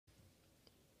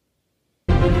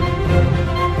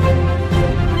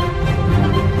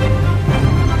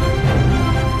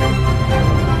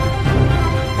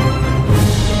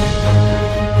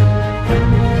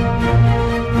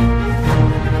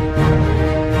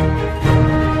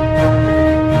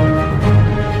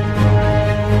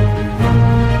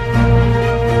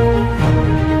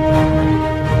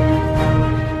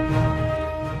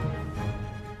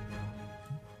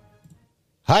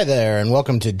Hi there, and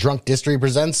welcome to Drunk Distillery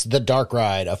Presents The Dark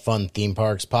Ride, a fun theme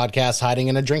parks podcast hiding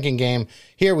in a drinking game.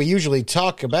 Here we usually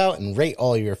talk about and rate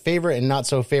all your favorite and not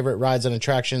so favorite rides and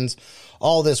attractions,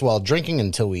 all this while drinking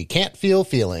until we can't feel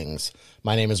feelings.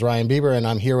 My name is Ryan Bieber, and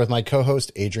I'm here with my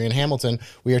co-host, Adrian Hamilton.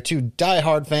 We are two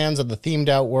diehard fans of the themed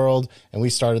out world, and we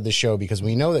started the show because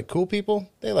we know that cool people,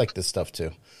 they like this stuff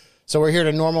too. So we're here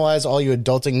to normalize all you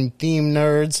adulting theme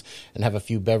nerds and have a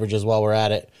few beverages while we're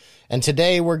at it. And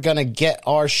today we're going to get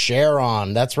our share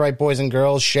on. That's right, boys and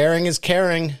girls. Sharing is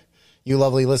caring. You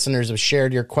lovely listeners have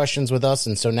shared your questions with us,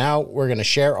 and so now we're going to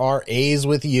share our A's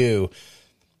with you.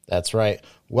 That's right.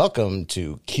 Welcome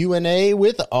to Q&A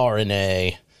with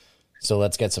RNA. So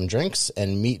let's get some drinks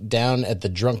and meet down at the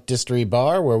Drunk Distillery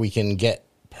bar where we can get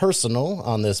personal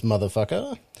on this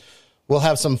motherfucker. We'll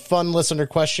have some fun listener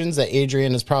questions that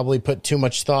Adrian has probably put too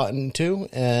much thought into,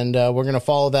 and we're going to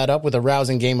follow that up with a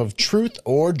rousing game of truth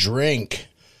or drink.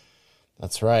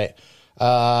 That's right.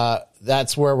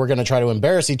 That's where we're going to try to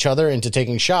embarrass each other into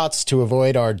taking shots to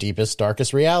avoid our deepest,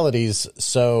 darkest realities.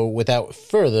 So without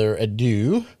further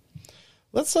ado,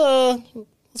 let's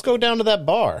go down to that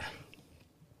bar.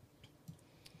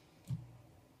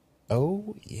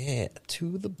 Oh, yeah,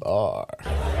 to the bar.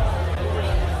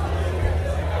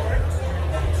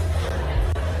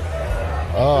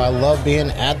 Oh, I love being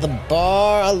at the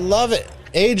bar. I love it.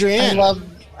 Adrian.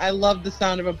 I love the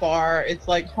sound of a bar. It's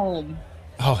like home.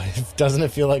 Oh, doesn't it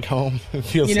feel like home? It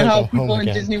feels you know like how home people in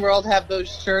again. Disney World have those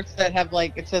shirts that have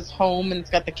like it says home and it's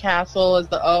got the castle as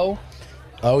the O?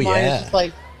 Oh, yeah.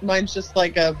 Mine's just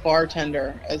like a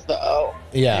bartender as the O.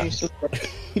 Yeah. And he's just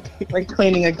like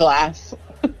cleaning a glass.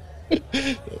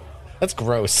 That's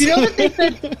gross. Do you know that they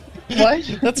said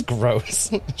what? That's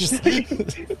gross. Just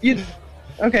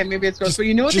okay, maybe it's gross, but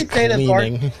you know what they say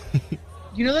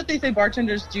you know that they say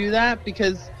bartenders do that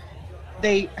because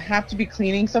they have to be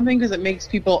cleaning something because it makes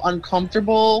people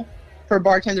uncomfortable for a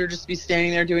bartender just to be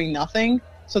standing there doing nothing.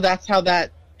 So that's how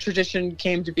that tradition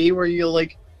came to be, where you'll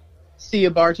like see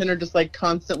a bartender just like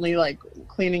constantly like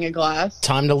cleaning a glass.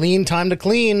 Time to lean, time to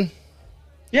clean.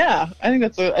 Yeah, I think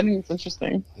it's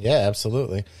interesting. Yeah,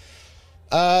 absolutely.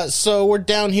 So we're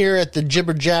down here at the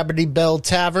Jibber Jabberty Bell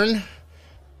Tavern.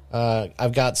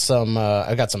 I've got some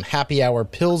happy hour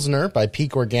Pilsner by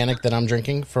Peak Organic that I'm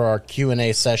drinking for our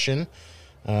Q&A session.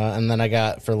 And then I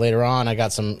got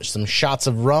some shots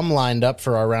of rum lined up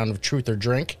for our round of truth or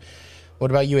drink.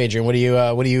 What about you, Adrian? What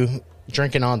are you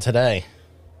drinking on today?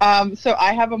 So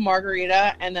I have a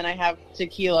margarita and then I have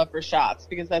tequila for shots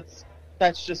because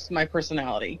that's just my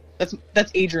personality.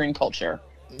 That's Adrian culture.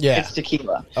 Yeah. It's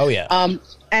tequila. Oh yeah.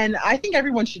 And I think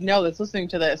everyone should know that's listening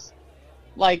to this.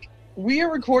 Like, we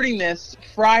are recording this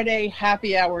Friday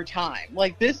happy hour time.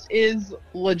 Like, this is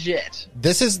legit.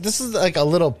 This is like a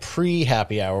little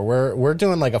pre-happy hour. We're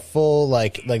doing like a full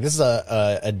like this is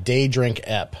a day drink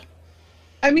ep.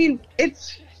 I mean,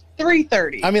 it's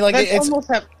 3:30. I mean, like it's almost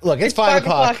it's 5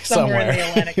 o'clock somewhere in the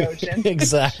Atlantic Ocean.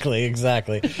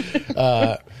 exactly.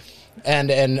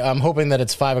 And I'm hoping that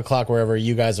it's 5 o'clock wherever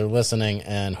you guys are listening,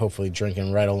 and hopefully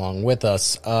drinking right along with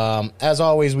us. As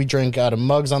always, we drink out of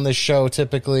mugs on this show.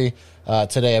 Typically,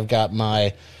 today I've got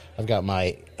my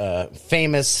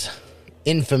famous,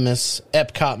 infamous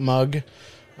Epcot mug.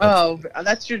 Oh,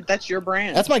 that's your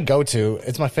brand. That's my go-to.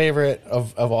 It's my favorite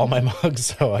of all my mugs,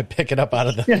 so I pick it up out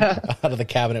of the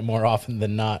cabinet more often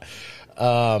than not.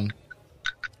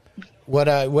 What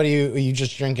are you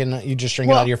just drinking? You just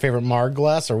drinking out of your favorite Marg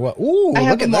glass or what? Ooh, I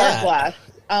have look at a Marg that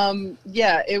glass.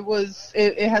 Yeah,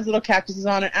 it has little cactuses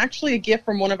on it. Actually, a gift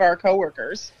from one of our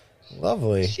coworkers.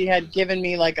 Lovely. She had given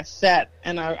me like a set,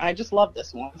 and I just love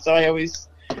this one. So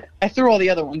I threw all the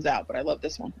other ones out, but I love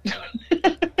this one.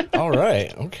 All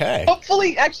right. Okay.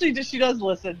 Hopefully, actually, she does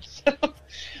listen. So,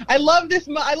 I love this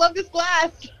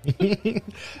glass. And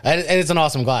it's an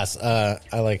awesome glass. I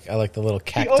like the little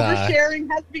cacti. The oversharing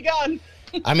has begun.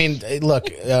 I mean, look,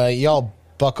 y'all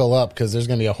buckle up because there's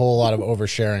going to be a whole lot of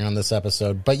oversharing on this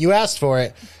episode. But you asked for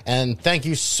it, and thank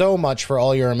you so much for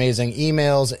all your amazing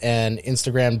emails and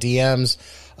Instagram DMs.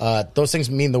 Those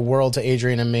things mean the world to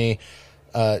Adrian and me.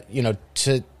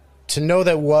 To know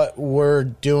that what we're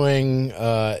doing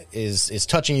is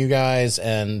touching you guys,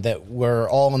 and that we're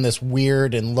all in this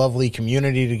weird and lovely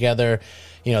community together,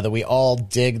 that we all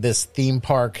dig this theme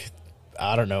park,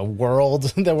 I don't know, world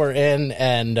that we're in,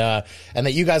 and that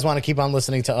you guys want to keep on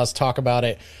listening to us talk about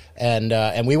it,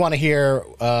 and we want to hear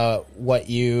what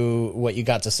you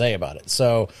got to say about it.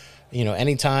 So,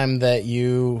 anytime that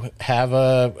you have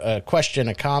a question,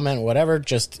 a comment, whatever,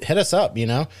 just hit us up,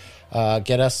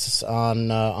 Get us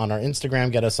on our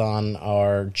Instagram, get us on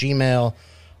our Gmail.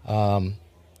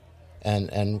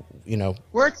 and you know,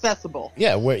 we're accessible.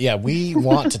 Yeah, we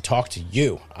want to talk to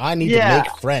you. I need to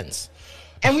make friends.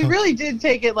 And we really did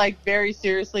take it like very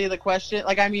seriously. The question,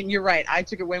 like, I mean, you're right. I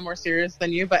took it way more serious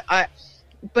than you, but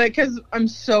because I'm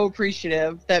so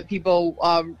appreciative that people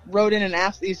wrote in and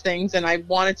asked these things, and I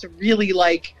wanted to really,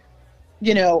 like,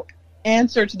 you know,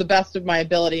 answer to the best of my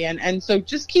ability. And so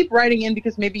just keep writing in,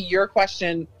 because maybe your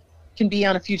question can be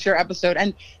on a future episode.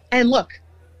 And look,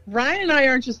 Ryan and I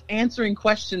aren't just answering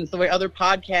questions the way other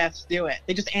podcasts do it.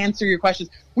 They just answer your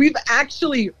questions. We've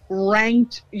actually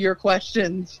ranked your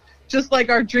questions. Just like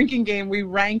our drinking game, we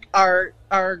rank our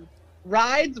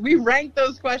rides. We rank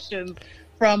those questions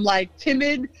from like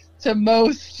timid to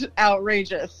most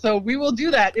outrageous. So we will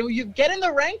do that. You get in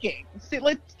the ranking. See,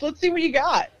 let's see what you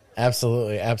got.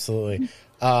 Absolutely.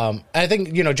 I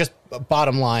think, you know, just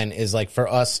bottom line is, like, for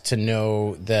us to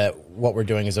know that what we're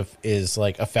doing is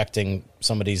like affecting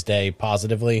somebody's day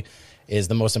positively is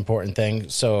the most important thing.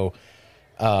 So,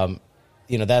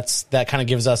 you know, that kind of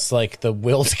gives us like the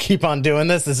will to keep on doing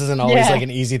this. This isn't always like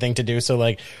an easy thing to do. So,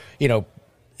 like, you know,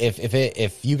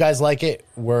 if you guys like it,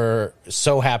 we're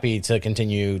so happy to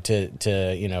continue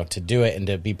to you know, to do it and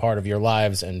to be part of your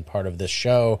lives and part of this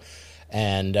show.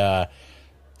 And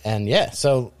yeah,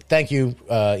 so thank you,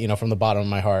 you know, from the bottom of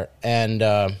my heart. And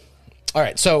all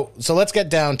right, so let's get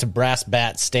down to brass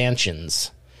bat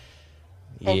stanchions.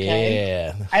 Okay.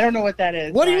 Yeah. I don't know what that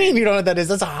is. What do you mean you don't know what that is?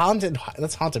 That's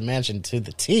haunted mansion to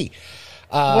the T.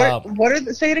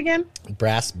 Say it again?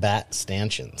 Brass bat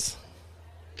stanchions.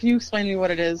 Can you explain to me what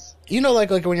it is? You know,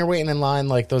 like when you're waiting in line,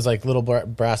 like those like little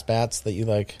brass bats that you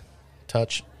like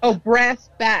touch. Oh, brass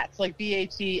bats, like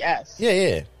BATS.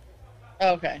 Yeah.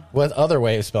 Okay. What other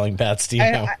way of spelling bats do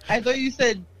you know? I thought you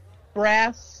said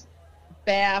brass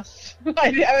bass.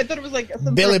 I thought it was like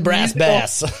some Billy Brass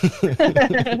Bass.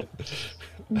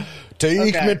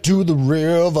 Take me to the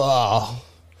river.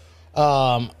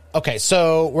 Okay,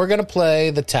 so we're going to play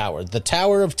the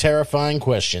Tower of Terrifying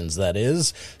Questions. That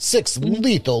is 6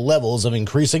 lethal levels of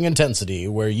increasing intensity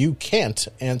where if you can't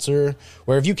answer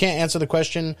the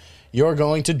question, you're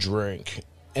going to drink.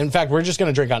 In fact, we're just going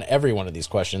to drink on every one of these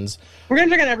questions. We're going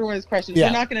to drink on every one of these questions. Yeah.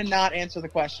 We're not going to not answer the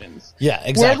questions. Yeah,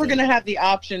 exactly. Where we're going to have the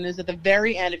option is at the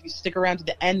very end, if you stick around to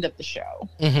the end of the show.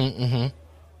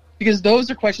 Because those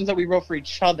are questions that we wrote for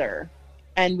each other,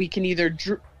 and we can either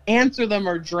answer them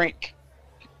or drink.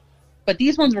 But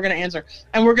these ones we're going to answer,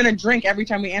 and we're going to drink every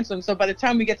time we answer them. So by the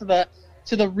time we get to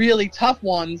the really tough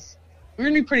ones, we're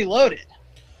going to be pretty loaded.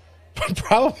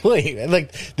 Probably.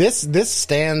 Like this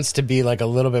stands to be like a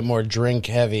little bit more drink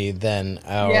heavy than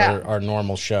our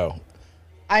normal show.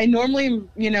 I normally,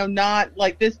 you know, not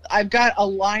like this. I've got a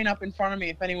lineup in front of me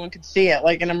if anyone could see it,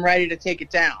 like, and I'm ready to take it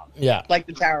down. Yeah. Like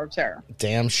the Tower of Terror.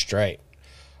 Damn straight.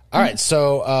 All right,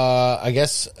 so I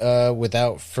guess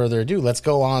without further ado, let's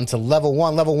go on to level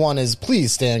 1. Level 1 is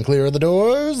please stand clear of the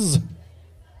doors.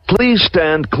 Please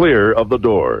stand clear of the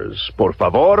doors. Por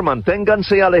favor,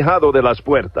 manténganse alejado de las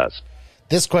puertas.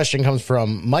 This question comes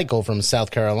from Michael from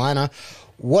South Carolina.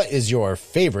 What is your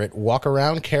favorite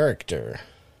walk-around character?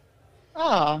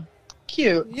 Oh,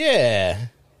 cute. Yeah.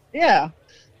 Yeah.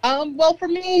 Well, for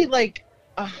me, like,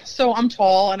 so I'm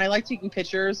tall and I like taking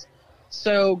pictures.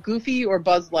 So Goofy or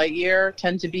Buzz Lightyear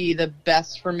tend to be the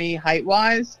best for me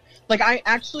height-wise. Like, I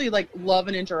actually, like, love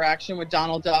an interaction with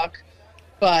Donald Duck,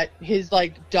 but his,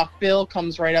 like, duck bill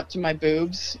comes right up to my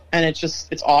boobs, and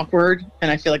it's awkward,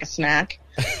 and I feel like a snack.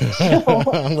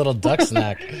 A little duck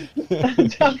snack.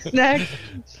 Duck snack.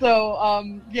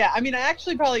 So, yeah, I mean, I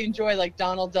actually probably enjoy, like,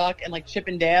 Donald Duck and, like, Chip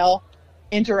and Dale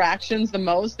interactions the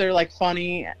most. They're, like,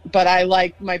 funny, but I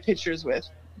like my pictures with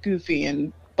Goofy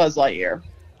and Buzz Lightyear.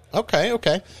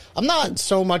 Okay. I'm not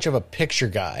so much of a picture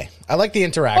guy. I like the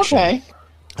interaction. Okay.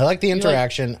 I like the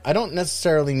interaction. I don't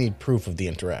necessarily need proof of the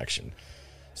interaction.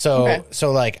 So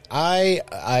like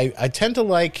I tend to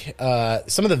like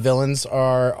some of the villains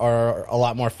are a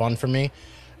lot more fun for me,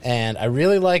 and I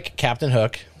really like Captain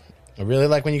Hook. I really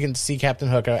like when you can see Captain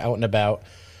Hook out and about.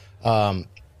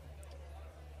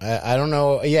 I don't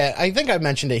know. Yeah, I think I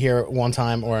mentioned it here one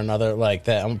time or another, like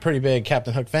that I'm a pretty big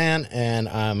Captain Hook fan, and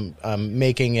I'm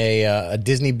making a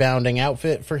Disney bounding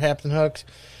outfit for Captain Hook,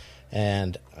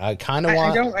 and I kind of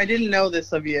want. I didn't know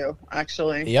this of you,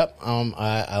 actually. Yep.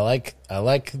 I like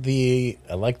the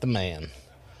man.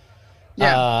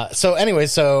 Yeah. So anyway,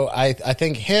 I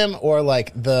think him or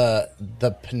like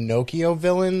the Pinocchio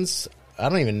villains. I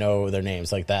don't even know their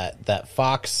names, like that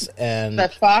fox and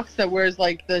that fox that wears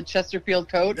like the Chesterfield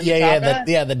coat. And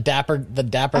the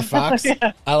dapper fox.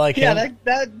 Yeah. I like him. Yeah,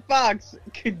 that fox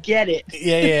could get it.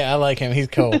 Yeah, I like him. He's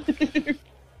cool.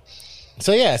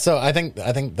 So yeah, so I think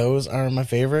those are my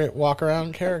favorite walk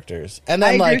around characters. And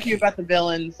then I agree with you about the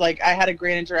villains. Like I had a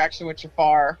great interaction with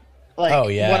Jafar. Like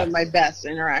one of my best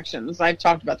interactions. I've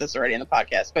talked about this already in the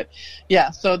podcast, but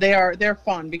yeah, so they're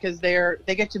fun because they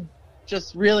get to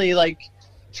just really like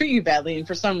treat you badly, and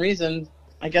for some reason,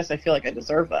 I guess I feel like I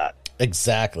deserve that.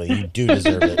 Exactly, you do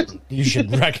deserve it. You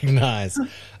should recognize.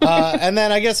 And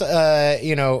then I guess I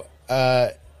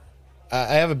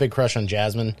have a big crush on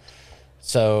Jasmine,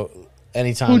 so.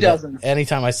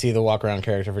 Anytime I see the walk around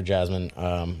character for Jasmine,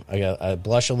 I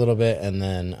blush a little bit, and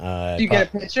then do you get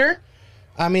a picture?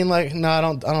 I mean, like, no, I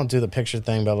don't do the picture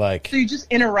thing, but like, so you just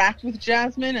interact with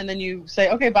Jasmine, and then you say,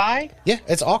 "Okay, bye." Yeah,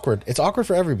 it's awkward. It's awkward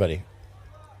for everybody.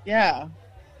 Yeah,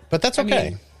 but that's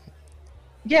okay.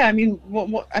 I mean,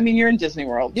 you're in Disney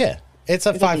World. Yeah, it's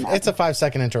a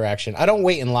 5-second interaction. I don't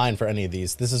wait in line for any of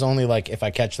these. This is only like if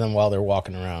I catch them while they're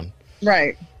walking around.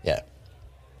 Right. Yeah.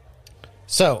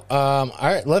 So, all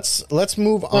right, let's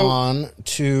move on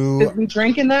to. Did we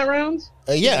drink in that round?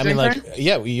 Yeah, I mean, like,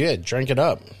 we did. Drink it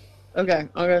up. Okay,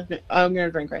 I'm gonna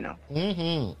drink right now.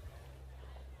 Mm-hmm.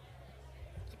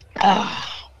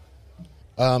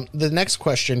 The next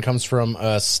question comes from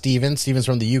Steven. Steven's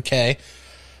from the UK.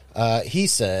 He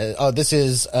said, this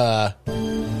is.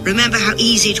 Remember how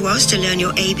easy it was to learn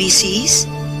your ABCs?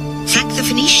 Thank the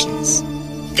Phoenicians.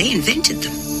 They invented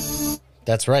them.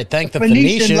 That's right. Thank the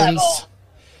Phoenicians. Level.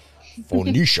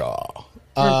 Phoenicia.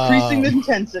 Increasing the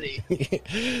intensity.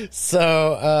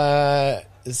 So,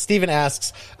 Stephen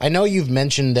asks, I know you've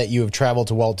mentioned that you have traveled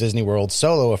to Walt Disney World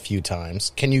solo a few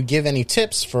times. Can you give any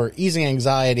tips for easing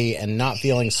anxiety and not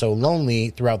feeling so lonely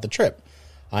throughout the trip?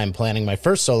 I'm planning my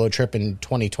first solo trip in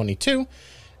 2022,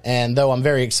 and though I'm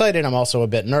very excited, I'm also a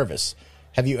bit nervous.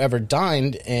 Have you ever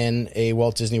dined in a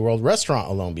Walt Disney World restaurant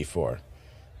alone before?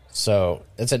 So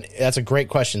that's a great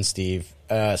question, Stephen.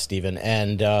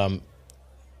 And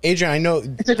Adrian, I know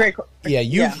it's a great question.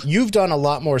 Yeah, you've done a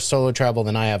lot more solo travel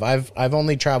than I have. I've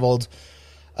only traveled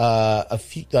a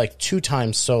few, like 2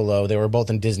 times solo. They were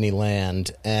both in Disneyland,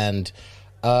 and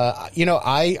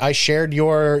I shared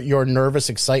your nervous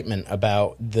excitement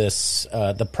about this,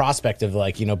 the prospect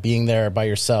of being there by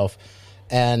yourself,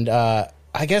 and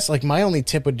I guess like my only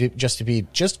tip would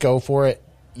just go for it.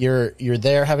 You're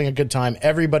there having a good time.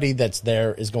 Everybody that's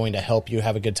there is going to help you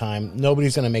have a good time.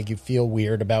 Nobody's going to make you feel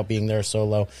weird about being there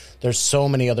solo. There's so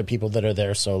many other people that are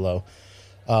there solo.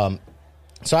 So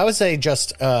I would say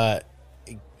just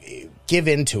give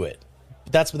into it.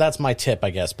 That's my tip,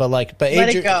 I guess. But let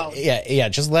it go. Yeah,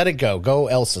 just let it go. Go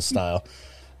Elsa style.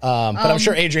 But I'm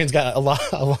sure Adrian's got a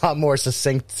lot more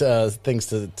succinct things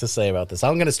to say about this.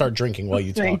 I'm going to start drinking while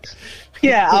you talk.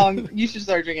 Yeah, you should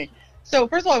start drinking. So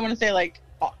first of all, I want to say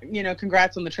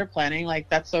congrats on the trip planning. Like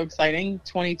that's so exciting.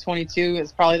 2022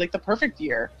 is probably like the perfect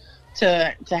year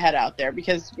to head out there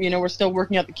because we're still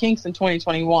working out the kinks in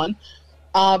 2021.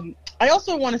 I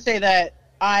also want to say that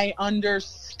I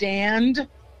understand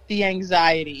the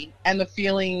anxiety and the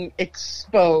feeling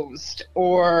exposed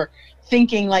or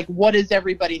thinking like, what is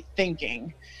everybody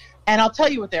thinking? And I'll tell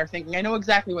you what they're thinking. I know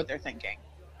exactly what they're thinking.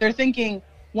 They're thinking,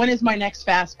 when is my next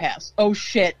fast pass? Oh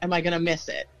shit, am I going to miss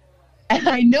it? And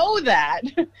I know that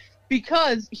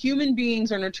because human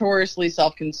beings are notoriously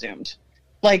self-consumed.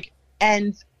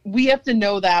 And we have to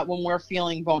know that when we're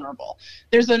feeling vulnerable.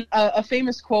 There's a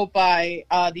famous quote by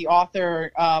the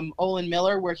author Olin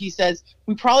Miller where he says,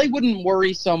 we probably wouldn't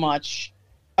worry so much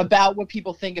about what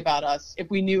people think about us if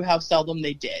we knew how seldom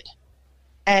they did.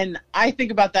 And I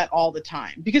think about that all the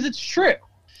time because it's true.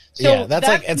 So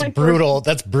yeah, it's brutal.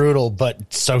 That's brutal,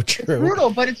 but so true. It's brutal,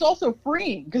 but it's also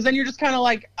freeing because then you're just kind of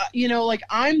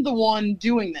I'm the one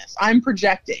doing this. I'm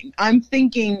projecting. I'm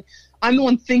the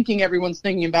one thinking everyone's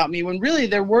thinking about me when really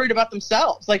they're worried about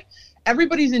themselves. Like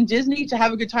everybody's in Disney to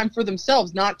have a good time for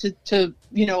themselves, not to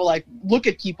look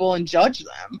at people and judge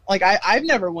them. Like I've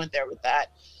never went there with that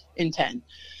intent.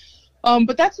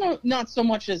 But that's not so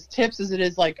much as tips as it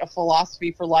is like a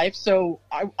philosophy for life. So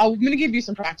I'm going to give you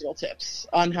some practical tips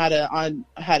on how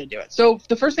to do it. So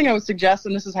the first thing I would suggest,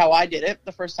 and this is how I did it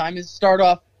the first time, is start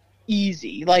off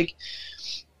easy. Like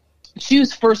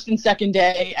choose first and second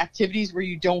day activities where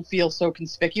you don't feel so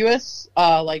conspicuous,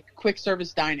 like quick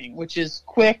service dining, which is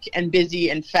quick and busy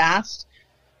and fast,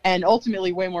 and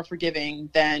ultimately way more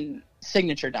forgiving than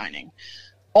signature dining.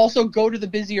 Also, go to the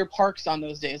busier parks on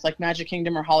those days, like Magic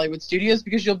Kingdom or Hollywood Studios,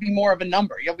 because you'll be more of a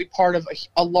number. You'll be part of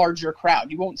a larger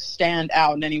crowd. You won't stand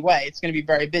out in any way. It's going to be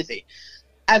very busy.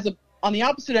 On the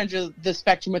opposite end of the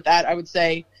spectrum with that, I would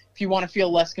say if you want to feel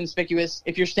less conspicuous,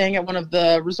 if you're staying at one of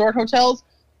the resort hotels,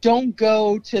 don't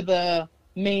go to the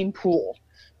main pool.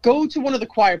 Go to one of the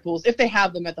quiet pools, if they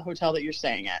have them at the hotel that you're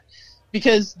staying at.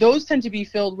 because those tend to be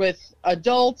filled with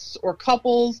adults or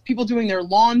couples, people doing their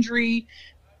laundry.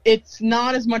 It's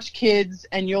not as much kids,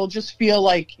 and you'll just feel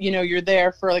like, you know, you're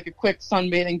there for like a quick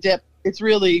sunbathing dip. It's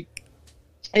really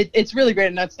great,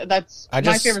 and that's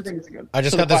my favorite thing to go. I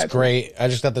just got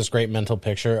this great mental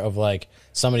picture of like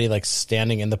somebody like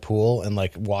standing in the pool and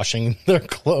like washing their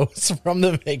clothes from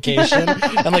the vacation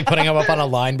and like putting them up on a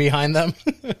line behind them.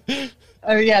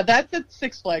 Oh yeah, that's at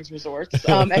Six Flags resorts.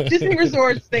 At Disney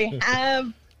resorts, they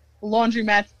have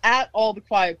laundromats at all the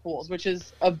quiet pools, which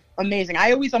is amazing.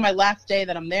 I always, on my last day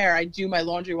that I'm there, I do my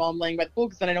laundry while I'm laying by the pool,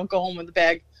 because then I don't go home with a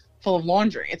bag full of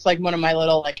laundry. It's like one of my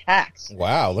little like hacks.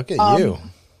 Wow, look at you.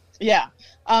 Yeah.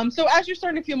 So as you're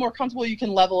starting to feel more comfortable, you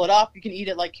can level it up. You can eat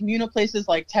at like communal places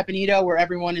like Tepanito, where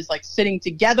everyone is like sitting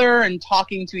together and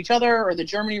talking to each other, or the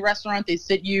Germany restaurant, they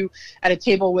sit you at a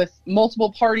table with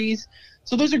multiple parties.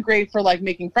 So those are great for like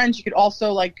making friends. You could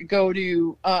also like go to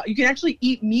you can actually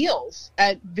eat meals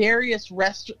at various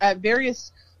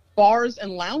bars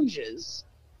and lounges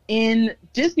in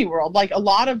Disney World. Like a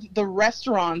lot of the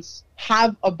restaurants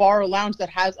have a bar or lounge that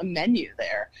has a menu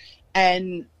there.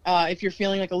 And if you're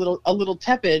feeling like a little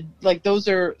tepid, like those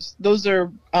are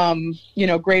you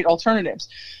know, great alternatives.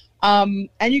 And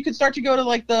you could start to go to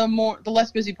like the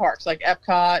less busy parks like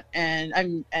Epcot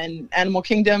and Animal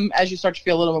Kingdom as you start to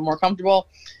feel a little bit more comfortable.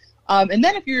 And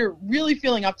then if you're really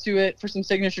feeling up to it for some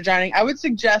signature dining, I would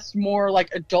suggest more like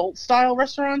adult style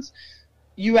restaurants.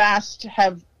 You asked,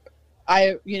 have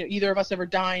either of us ever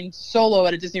dined solo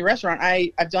at a Disney restaurant?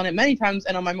 I've done it many times,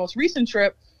 and on my most recent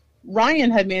trip, Ryan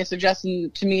had made a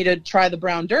suggestion to me to try the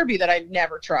Brown Derby that I've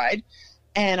never tried,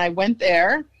 and I went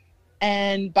there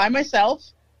and by myself,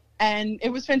 and it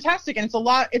was fantastic. And it's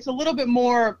a little bit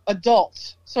more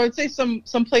adult. So I'd say some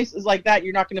places like that,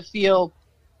 you're not going to feel,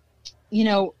 you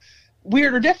know,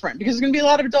 weird or different, because there's going to be a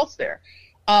lot of adults there.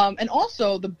 And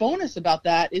also the bonus about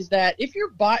that is that if you're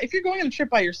going on a trip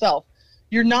by yourself,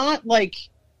 you're not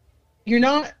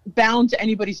bound to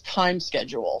anybody's time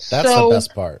schedule. That's the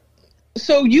best part.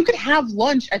 So you could have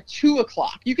lunch at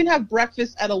 2:00. You can have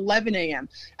breakfast at 11 a.m.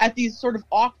 at these sort of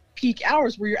off-peak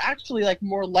hours where you're actually like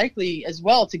more likely as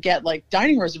well to get like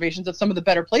dining reservations at some of the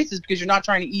better places, because you're not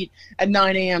trying to eat at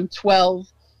 9 a.m., 12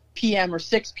 p.m., or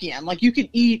 6 p.m. Like you can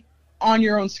eat on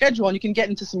your own schedule, and you can get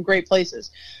into some great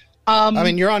places. I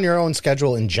mean, you're on your own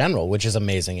schedule in general, which is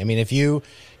amazing. I mean, if you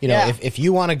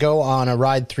want to go on a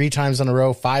ride 3 times in a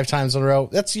row, 5 times in a row,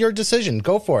 that's your decision.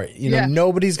 Go for it. You know,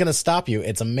 nobody's going to stop you.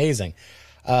 It's amazing.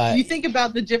 You think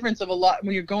about the difference of a lot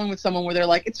when you're going with someone where they're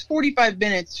like, it's 45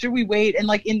 minutes. Should we wait? And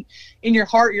like in your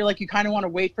heart, you're like, you kind of want to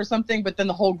wait for something, but then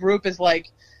the whole group is like,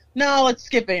 no, let's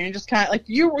skip it. And you're just kind of like,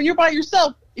 when you're by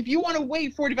yourself, if you want to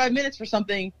wait 45 minutes for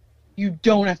something, you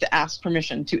don't have to ask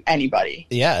permission to anybody.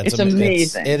 Yeah, it's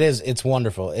amazing. It's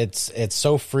wonderful. It's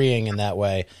so freeing in that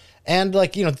way. And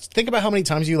like, you know, think about how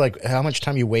much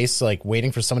time you waste like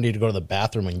waiting for somebody to go to the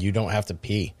bathroom when you don't have to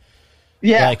pee.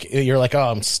 Yeah. Like you're like,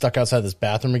 oh, I'm stuck outside this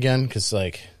bathroom again, because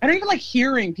like I don't even like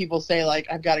hearing people say like,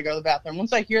 I've got to go to the bathroom.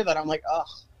 Once I hear that, I'm like, ugh.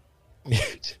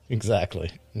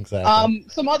 Exactly.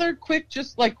 Some other quick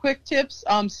tips.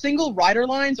 Single rider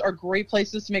lines are great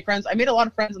places to make friends. I made a lot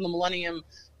of friends in the Millennium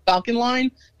Falcon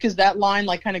line, because that line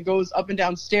like kind of goes up and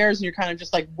down stairs, and you're kind of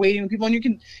just like waiting with people,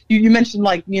 and you mentioned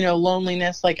like, you know,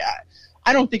 loneliness. Like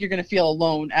I don't think you're going to feel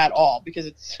alone at all,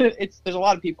 because there's a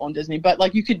lot of people in Disney, but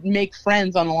like you could make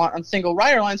friends on single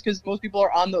rider lines, because most people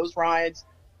are on those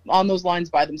lines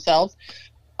by themselves.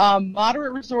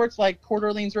 Moderate resorts like Port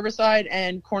Orleans Riverside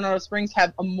and Coronado Springs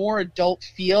have a more adult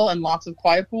feel and lots of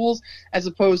quiet pools, as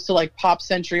opposed to like Pop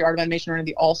Century, Art of Animation, or any of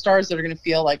the All-Stars that are going to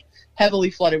feel like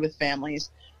heavily flooded with families.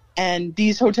 And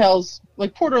these hotels,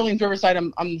 like Port Orleans Riverside,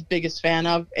 I'm the biggest fan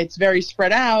of. It's very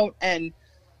spread out, and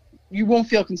you won't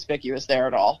feel conspicuous there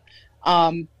at all.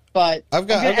 But I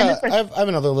have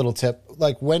another little tip.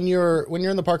 Like when you're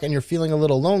in the park and you're feeling a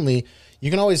little lonely, you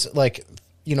can always like,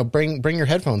 you know, bring your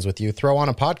headphones with you, throw on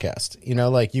a podcast. You know,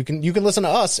 like you can listen to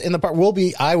us in the park.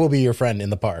 I will be your friend in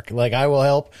the park. Like I will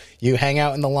help you hang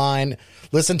out in the line,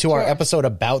 listen to our episode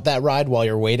about that ride while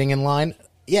you're waiting in line.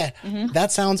 Yeah,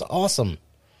 That sounds awesome.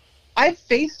 I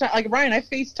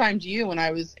FaceTimed you when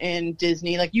I was in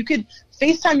Disney. Like you could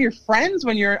FaceTime your friends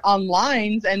when you're on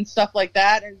lines and stuff like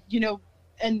that. And, you know,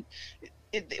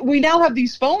 we now have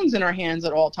these phones in our hands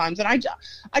at all times. And I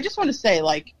just want to say,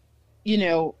 like, you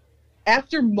know,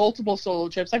 after multiple solo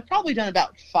trips, I've probably done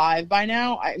about 5 by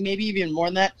now, maybe even more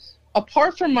than that.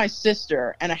 Apart from my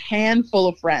sister and a handful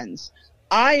of friends,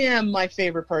 I am my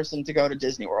favorite person to go to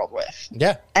Disney World with.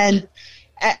 Yeah. And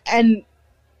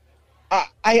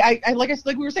I like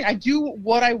we were saying, I do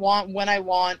what I want when I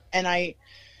want, and I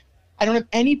I don't have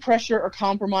any pressure or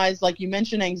compromise. Like you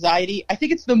mentioned, anxiety. I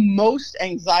think it's the most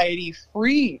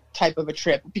anxiety-free type of a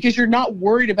trip because you're not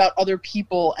worried about other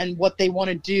people and what they want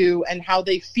to do and how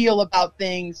they feel about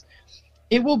things.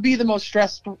 It will be the most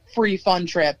stress-free, fun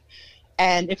trip.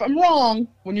 And if I'm wrong,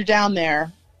 when you're down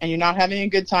there and you're not having a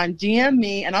good time, DM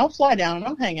me and I'll fly down and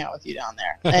I'll hang out with you down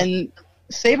there and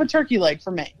save a turkey leg for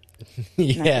me.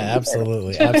 Yeah,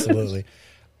 absolutely. Absolutely.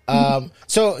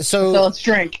 So let's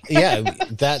drink. Yeah,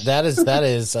 that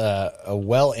is a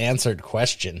well answered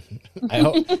question. I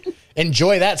hope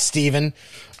enjoy that, Steven.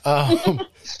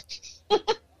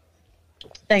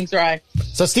 Thanks, Rye.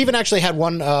 So Steven actually had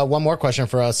one more question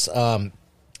for us.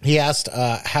 He asked,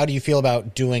 how do you feel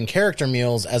about doing character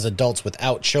meals as adults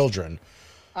without children?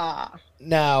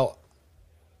 Now,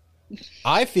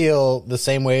 I feel the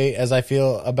same way as I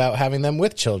feel about having them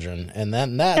with children, and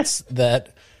then that's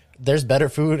that there's better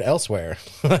food elsewhere.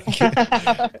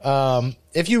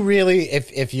 If you really,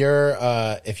 if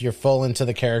you're full into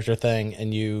the character thing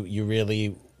and you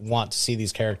really want to see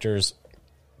these characters,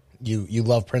 you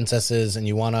love princesses and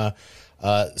you want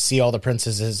to see all the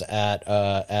princesses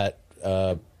at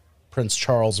Prince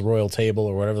Charles Royal Table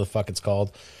or whatever the fuck it's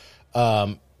called.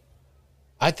 I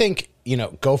think,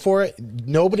 go for it.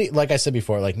 Nobody, like I said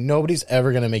before, like nobody's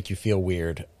ever going to make you feel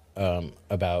weird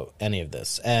about any of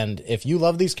this. And if you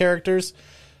love these characters,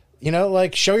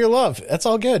 show your love. That's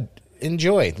all good.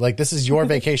 Enjoy. Like, this is your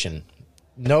vacation.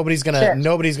 Nobody's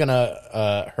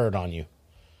gonna hurt on you.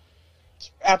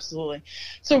 Absolutely.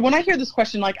 So when I hear this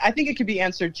question, I think it could be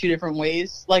answered two different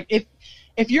ways. Like,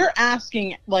 if you're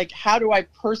asking, how do I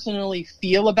personally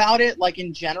feel about it,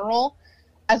 in general,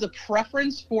 as a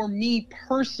preference for me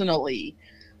personally,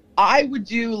 I would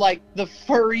do, the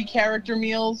furry character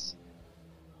meals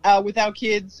without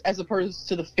kids as opposed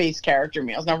to the face character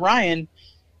meals. Now, Ryan,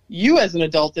 you as an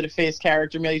adult did a face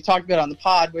character meal. You talked about it on the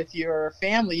pod with your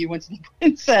family. You went to the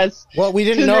princess. Well, we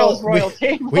didn't know Royal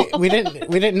Table. we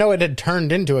didn't know it had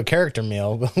turned into a character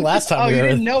meal. Last time you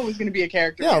didn't know it was going to be a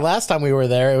character meal. Yeah, last time we were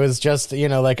there, it was just,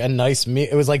 a nice meal.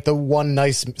 It was the one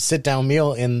nice sit down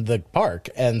meal in the park.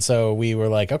 And so we were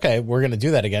like, okay, we're going to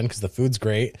do that again because the food's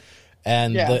great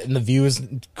and the view is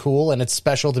cool and it's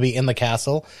special to be in the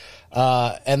castle.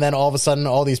 And then all of a sudden,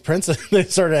 all these princes, they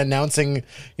started announcing,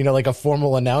 a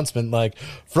formal announcement,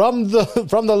 from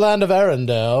the land of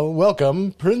Arendelle,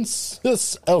 welcome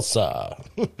Princess Elsa.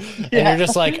 And you're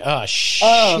just like, oh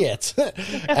shit.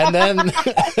 And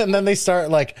then they start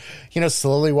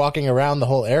slowly walking around the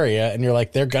whole area, and you're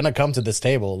like, they're gonna come to this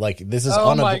table. This is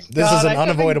this is an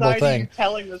unavoidable thing.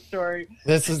 Telling the story.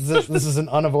 This is an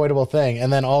unavoidable thing.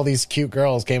 And then all these cute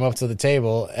girls came up to the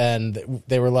table, and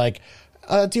they were like,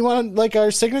 do you want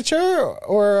our signature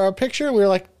or a picture? We were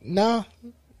like, no.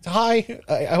 Hi.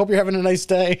 I hope you're having a nice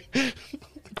day.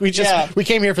 We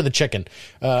came here for the chicken.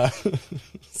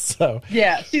 So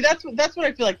yeah, see, that's what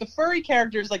I feel like. The furry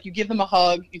characters, you give them a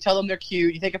hug, you tell them they're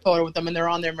cute, you take a photo with them, and they're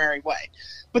on their merry way.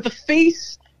 But the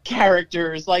face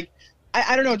characters, I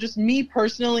don't know, just me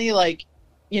personally,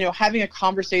 having a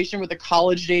conversation with a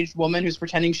college-aged woman who's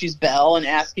pretending she's Belle and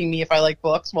asking me if I like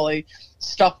books while I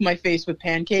stuff my face with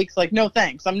pancakes. No,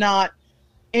 thanks. I'm not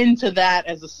into that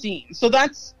as a scene. So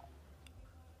that's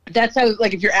how,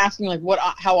 if you're asking,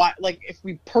 if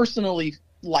we personally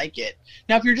like it.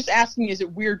 Now, if you're just asking, is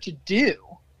it weird to do?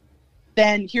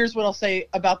 Then here's what I'll say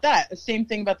about that. The same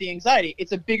thing about the anxiety.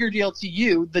 It's a bigger deal to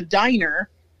you, the diner,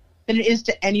 than it is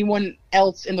to anyone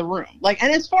else in the room.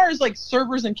 And as far as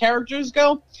servers and characters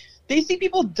go, they see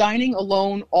people dining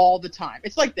alone all the time.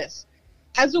 It's like this.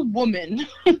 As a woman,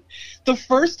 the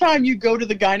first time you go to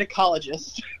the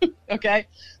gynecologist, okay,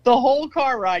 the whole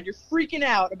car ride, you're freaking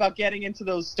out about getting into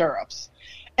those stirrups.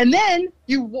 And then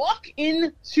you walk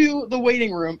into the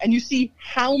waiting room and you see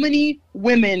how many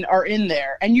women are in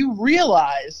there, and you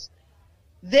realize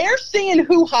they're singing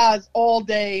hoo-has all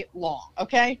day long,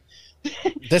 okay?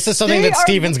 This is something that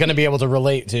Steven's going to be able to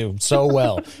relate to so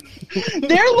well.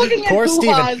 They're looking at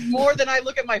hoo-has more than I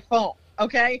look at my phone,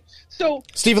 okay? So,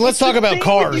 Steven, let's talk about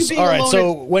cars. All right,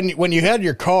 so when you had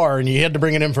your car and you had to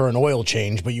bring it in for an oil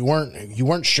change, but you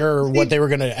weren't sure what they were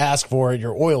going to ask for at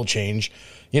your oil change,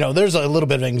 there's a little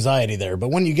bit of anxiety there. But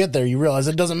when you get there, you realize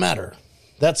it doesn't matter.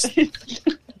 That's...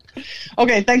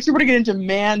 Okay, thanks for putting it into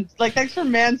thanks for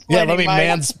mansplaining. Yeah,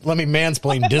 let me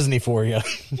mansplain Disney for you.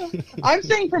 I'm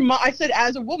saying I said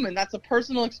as a woman, that's a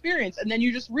personal experience, and then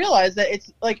you just realize that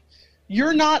it's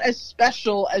you're not as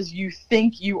special as you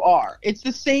think you are. It's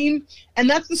the same, and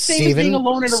that's the same as being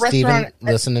alone at a restaurant.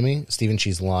 Listen to me, Steven.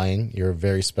 She's lying. You're a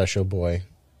very special boy.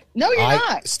 No, you're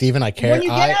not, Steven. I care. When you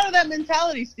get out of that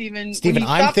mentality, Steven,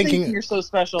 I'm thinking you're so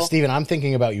special. Steven, I'm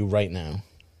thinking about you right now.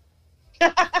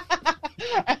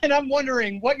 And I'm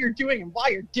wondering what you're doing and why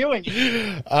you're doing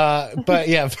it. But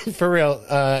yeah, for real,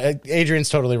 Adrian's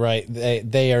totally right.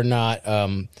 They are not.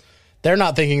 They're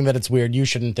not thinking that it's weird. You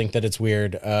shouldn't think that it's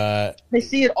weird. They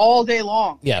see it all day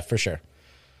long. Yeah, for sure.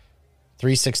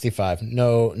 365.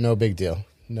 No big deal.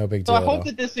 No big deal. So I hope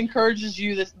that this encourages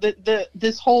you.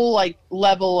 This whole like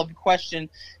level of question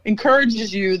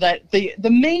encourages you that the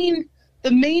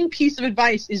main piece of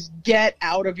advice is get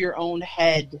out of your own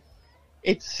head.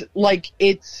 It's like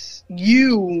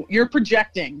you're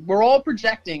projecting. We're all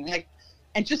projecting. Like,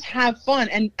 and just have fun.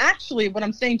 And actually, what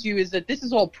I'm saying to you is that this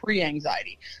is all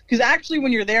pre-anxiety. Because actually,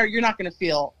 when you're there, you're not going to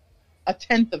feel a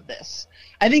tenth of this.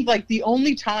 I think like the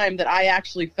only time that I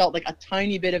actually felt like a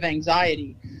tiny bit of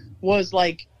anxiety was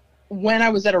like when I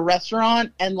was at a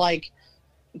restaurant and like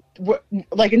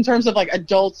in terms of like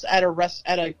adults at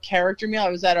a character meal. I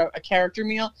was at a character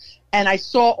meal and I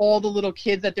saw all the little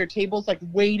kids at their tables like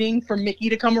waiting for Mickey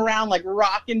to come around, like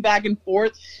rocking back and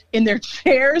forth in their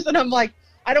chairs, and I'm like,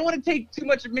 I don't want to take too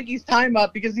much of Mickey's time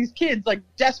up because these kids like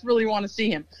desperately want to see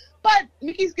him. But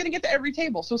Mickey's going to get to every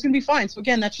table, so it's going to be fine. So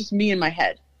again, that's just me in my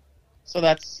head. So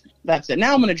that's it.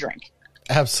 Now I'm going to drink.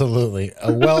 Absolutely.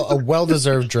 A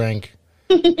well-deserved drink.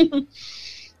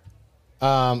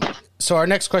 So our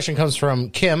next question comes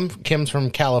from Kim. Kim's from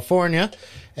California.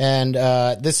 And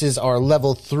this is our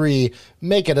level 3,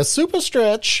 make it a super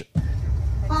stretch.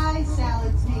 Hi,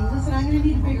 salad team. Listen, I'm going to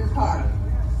need a bigger card.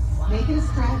 Make it a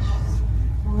stretch.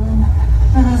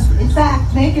 In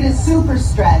fact, make it a super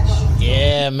stretch.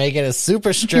 Yeah, make it a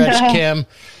super stretch, Kim.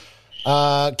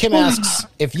 Kim asks,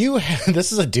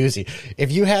 this is a doozy.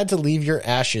 If you had to leave your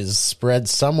ashes spread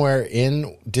somewhere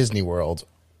in Disney World,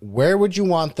 where would you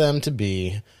want them to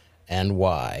be and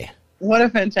why? What a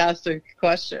fantastic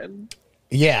question.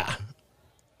 Yeah.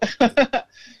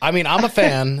 I mean, I'm a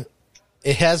fan.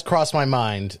 It has crossed my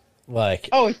mind. Like,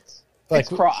 it's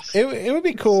crossed. It would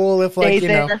be cool if, like,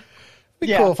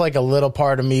 cool if like a little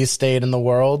part of me stayed in the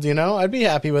world, you know? I'd be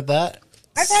happy with that.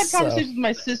 I've had conversations with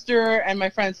my sister and my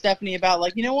friend Stephanie about,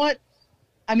 like, you know what?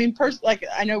 I mean,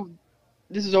 I know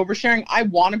this is oversharing. I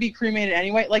want to be cremated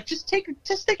anyway. Like, just take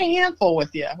a handful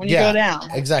with you when you go down.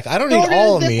 Exactly. I don't need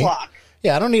all of me.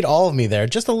 Yeah, I don't need all of me there.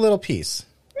 Just a little piece.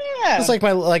 Yeah. It's like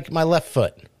my left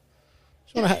foot.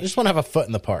 Just want to have a foot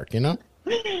in the park, you know?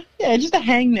 Yeah, just a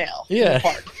hangnail. Yeah. In the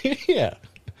park. Yeah.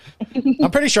 I'm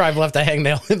pretty sure I've left a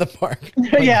hangnail in the park.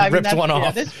 Like, yeah, ripped one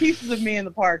off. There's pieces of me in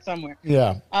the park somewhere.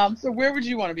 Yeah. So where would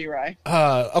you want to be, Rye?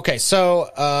 Okay,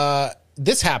 so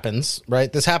this happens,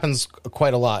 right? This happens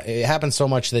quite a lot. It happens so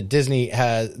much that Disney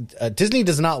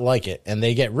does not like it, and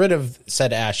they get rid of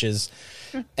said ashes.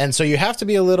 And so you have to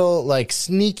be a little like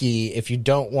sneaky if you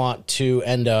don't want to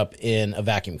end up in a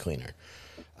vacuum cleaner.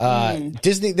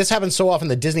 Disney. This happens so often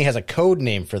that Disney has a code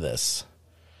name for this.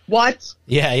 What?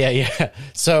 Yeah.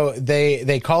 So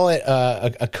they call it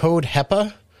a code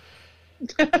HEPA.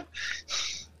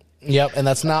 Yep, and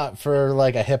that's not for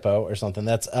like a hippo or something.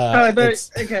 That's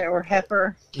or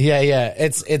heifer. Yeah.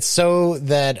 It's so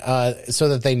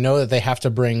that they know that they have to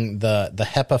bring the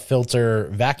HEPA filter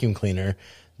vacuum cleaner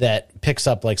that picks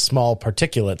up like small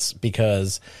particulates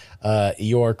because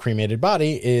your cremated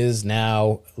body is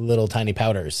now little tiny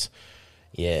powders.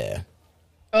 Yeah.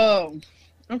 Oh.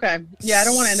 Okay. Yeah, I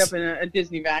don't want to end up in a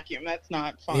Disney vacuum. That's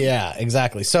not fun. Yeah,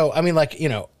 exactly. So, I mean, like, you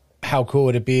know, how cool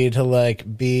would it be to,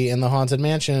 like, be in the Haunted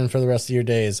Mansion for the rest of your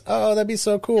days? Oh, that'd be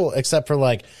so cool. Except for,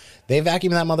 like, they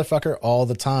vacuum that motherfucker all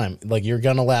the time. Like, you're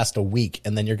going to last a week,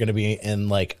 and then you're going to be in,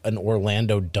 like, an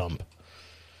Orlando dump.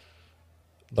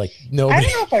 Like, nobody... I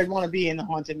don't know if I'd want to be in the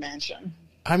Haunted Mansion.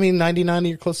 I mean, 99 of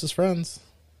your closest friends.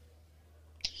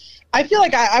 I feel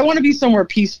like I want to be somewhere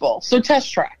peaceful. So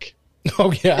Test Track.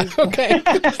 Oh, yeah. Okay.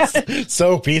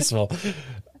 So peaceful.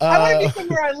 I want to be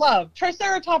somewhere I love.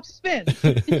 Triceratops spin.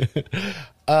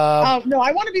 No,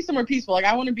 I want to be somewhere peaceful. Like,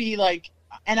 I want to be like,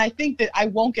 and I think that I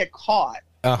won't get caught.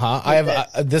 I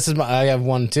have I have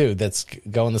one too that's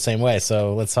going the same way.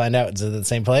 So let's find out. Is it the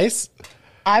same place?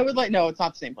 No, it's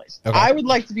not the same place. Okay. I would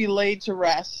like to be laid to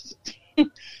rest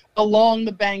along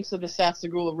the banks of the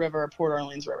Sassagoula River at Port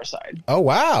Orleans Riverside. Oh,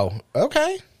 wow.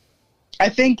 Okay. I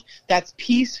think that's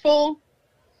peaceful,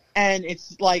 and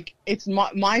it's like it's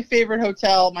my favorite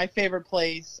hotel, my favorite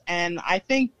place, and I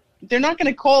think they're not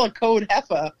going to call a code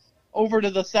HEFA over to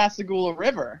the Sassagoula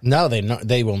River. No,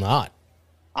 they will not.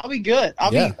 I'll be good.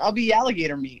 I'll be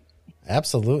alligator meat.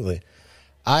 Absolutely.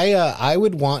 I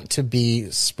would want to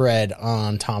be spread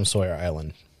on Tom Sawyer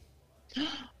Island.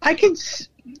 I could.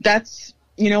 That's,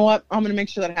 you know what? I'm going to make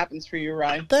sure that happens for you,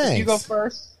 Ryan. Thanks. You go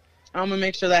first. I'm going to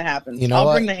make sure that happens. You know I'll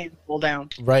what? bring the handful down.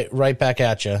 Right back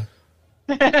at you.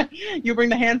 You bring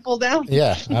the handful down.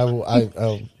 Yeah,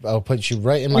 I'll put you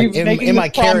right in my in my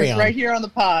carry-on right here on the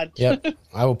pod. Yep,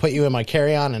 I will put you in my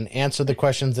carry-on and answer the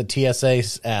questions that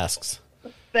TSA asks.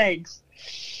 Thanks.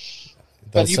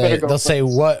 They'll say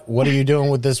what are you doing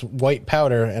with this white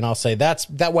powder, and I'll say that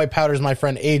white powder is my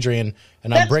friend Adrian,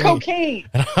 and that's cocaine,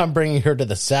 and I'm bringing her to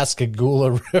the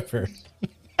Saskagula River.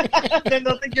 Then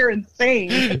they'll think you're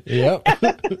insane. Yep,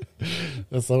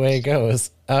 that's the way it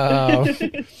goes. All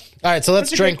right, so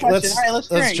let's drink. Let's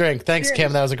drink. Thanks, Cheers.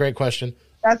 Kim. That was a great question.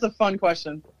 That's a fun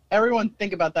question. Everyone,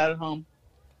 think about that at home.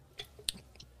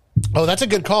 Oh, that's a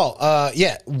good call.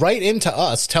 Yeah, write into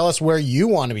us. Tell us where you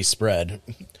want to be spread.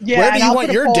 Yeah, where do you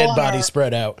want your dead body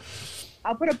spread out?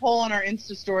 I'll put a poll on our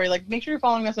Insta story. Like, make sure you're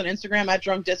following us on Instagram at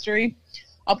Drunk Distery.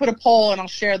 I'll put a poll and I'll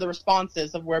share the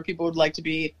responses of where people would like to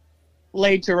be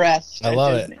laid to rest. I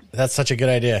love it. That's such a good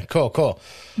idea. Cool.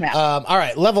 Yeah. All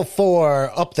right, level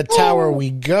 4, up the tower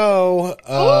we go,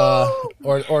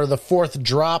 or the 4th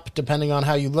drop, depending on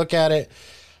how you look at it.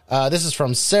 This is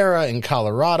from Sarah in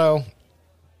Colorado.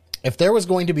 If there was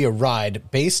going to be a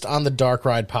ride based on the Dark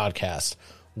Ride podcast,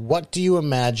 what do you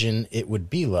imagine it would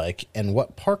be like, and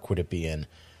what park would it be in?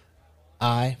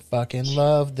 I fucking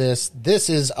love this. This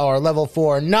is our level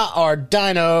 4, not our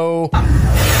dino.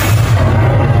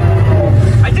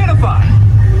 Identify.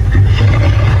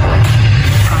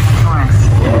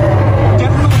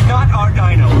 Definitely not our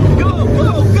dino.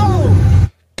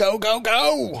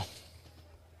 Go.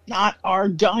 Not our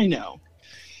dino.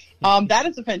 That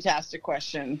is a fantastic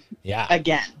question. Yeah.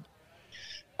 Again.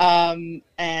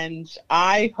 And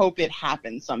I hope it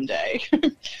happens someday.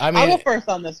 I'll go first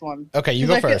on this one. Okay, you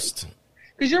go first.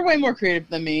 Because you're way more creative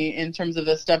than me in terms of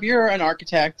this stuff. You're an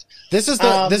architect. This is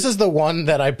the one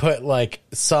that I put like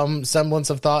some semblance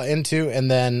of thought into, and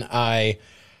then I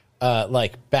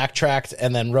backtracked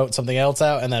and then wrote something else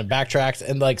out and then backtracked,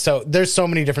 and so there's so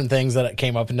many different things that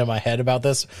came up into my head about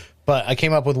this, but I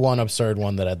came up with one absurd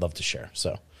one that I'd love to share.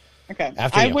 So okay,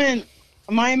 after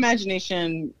my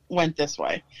imagination went this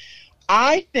way.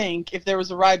 I think if there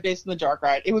was a ride based on the Dark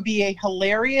Ride, it would be a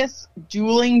hilarious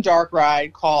dueling Dark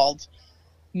Ride called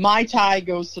My Tie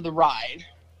Goes to the Ride.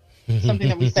 Something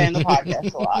that we say in the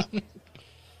podcast a lot.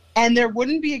 And there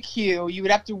wouldn't be a queue. You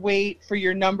would have to wait for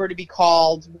your number to be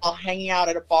called while hanging out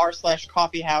at a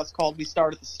bar/coffee house called We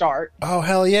Start at the Start. Oh,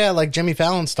 hell yeah, like Jimmy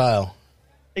Fallon style.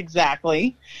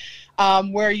 Exactly.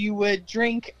 Where you would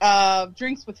drink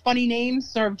drinks with funny names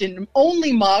served in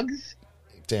only mugs.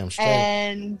 Damn straight.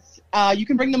 And you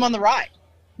can bring them on the ride,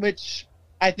 which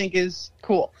I think is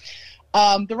cool.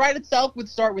 The ride itself would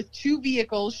start with 2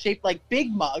 vehicles shaped like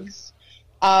big mugs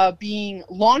being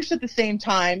launched at the same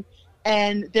time,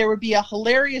 and there would be a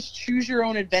hilarious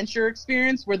choose-your-own-adventure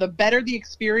experience where the better the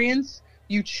experience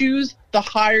you choose, the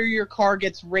higher your car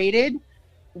gets rated.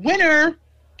 Winner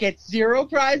gets 0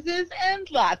 prizes and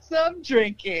lots of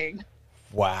drinking.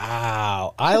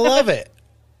 Wow. I love it.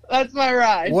 That's my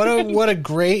ride. What a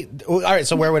great... All right,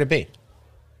 so where would it be?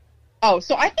 Oh,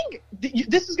 so I think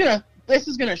this is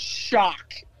gonna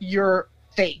shock your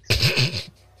face.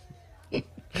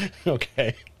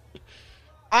 Okay.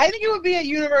 I think it would be at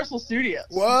Universal Studios.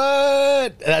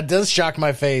 What? That does shock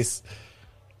my face.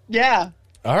 Yeah.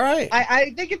 All right.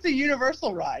 I think it's a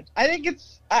Universal ride. I think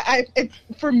it's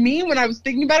for me, when I was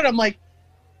thinking about it, I'm like,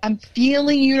 I'm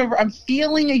feeling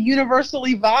a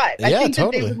Universal-y vibe. Yeah, I think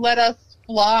totally. that they would let us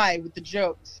fly with the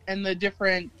jokes and the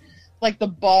different, like the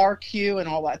bar queue and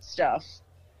all that stuff.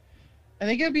 I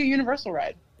think it would be a Universal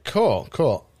ride.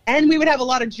 Cool. And we would have a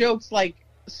lot of jokes like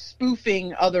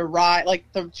spoofing other ride, like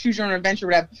the Choose Your Own Adventure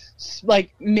would have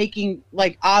like making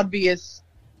like obvious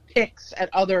picks at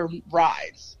other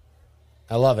rides.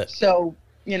 I love it. So,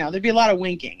 there'd be a lot of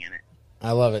winking in it.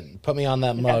 I love it. Put me on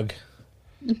that mug.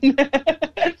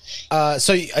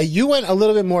 So you went a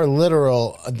little bit more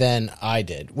literal than I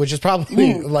did, which is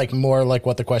probably more like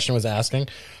what the question was asking.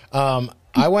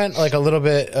 I went like a little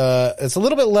bit, it's a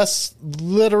little bit less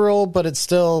literal, but it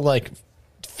still like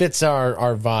fits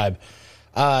our vibe.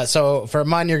 So for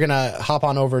mine, you're going to hop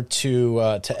on over to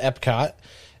Epcot,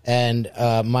 and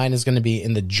mine is going to be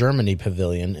in the Germany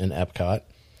pavilion in Epcot.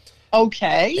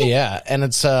 Okay. Yeah, and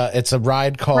it's a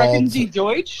ride called Sprechen Sie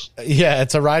Deutsch? Yeah,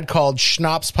 it's a ride called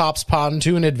Schnapps Pops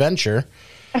Pontoon Adventure.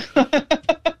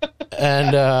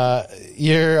 And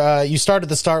you start at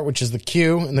the start, which is the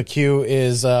queue, and the queue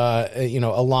is a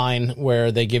line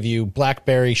where they give you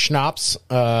blackberry schnapps,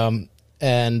 and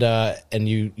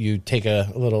you take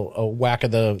a whack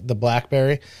of the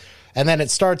blackberry. And then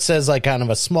it starts as like kind of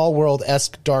a Small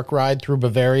World-esque dark ride through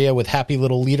Bavaria with happy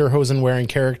little lederhosen-wearing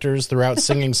characters throughout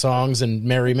singing songs and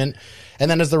merriment.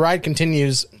 And then as the ride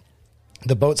continues,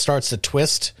 the boat starts to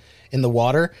twist in the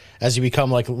water as you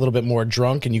become like a little bit more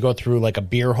drunk, and you go through like a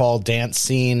beer hall dance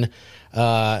scene.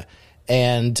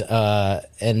 And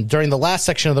during the last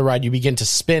section of the ride, you begin to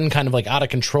spin kind of like out of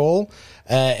control.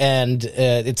 And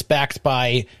it's backed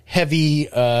by heavy,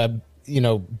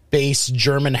 bass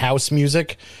German house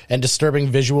music and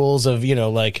disturbing visuals of,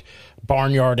 like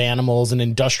barnyard animals and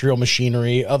industrial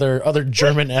machinery, other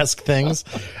German-esque things.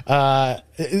 Kind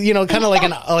of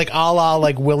like a la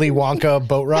like Willy Wonka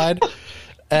boat ride.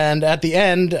 And at the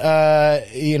end,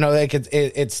 like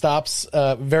it stops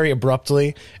very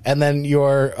abruptly, and then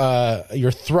you're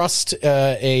thrust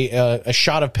a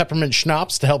shot of peppermint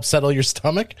schnapps to help settle your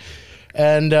stomach,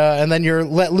 and then you're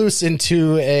let loose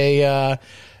into a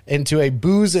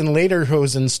booze and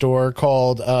lederhosen store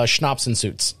called Schnapps and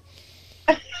Suits.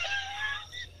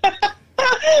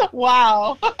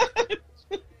 Wow.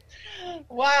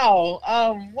 Wow.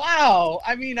 Wow.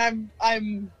 I mean,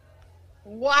 I'm.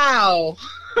 Wow.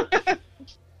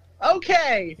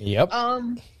 Okay. Yep.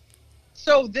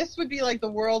 So this would be like the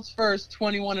world's first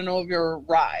 21 and over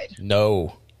ride.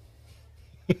 No.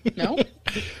 No?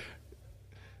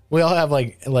 We all have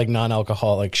like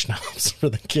non-alcoholic schnapps for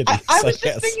the kiddies. I was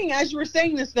just thinking as you were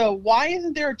saying this though, why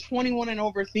isn't there a 21 and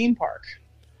over theme park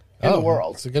in the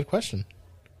world? That's a good question.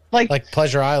 Like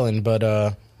Pleasure Island, but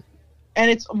and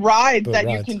it's rides but that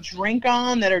rides. you can drink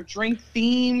on that are drink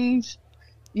themed.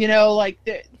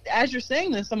 As you're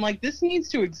saying this, I'm like, this needs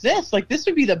to exist. Like, this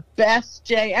would be the best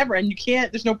day ever. And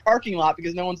there's no parking lot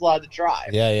because no one's allowed to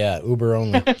drive. Yeah, Uber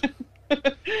only.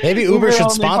 Maybe Uber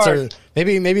should sponsor. Park.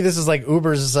 Maybe this is like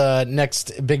Uber's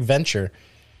next big venture.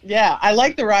 Yeah, I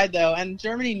like the ride though, and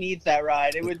Germany needs that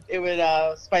ride. It would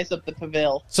spice up the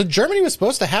pavil. So Germany was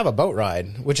supposed to have a boat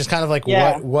ride, which is kind of like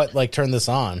what like turned this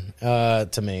on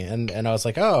to me, and I was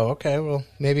like, oh, okay, well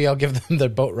maybe I'll give them the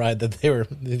boat ride that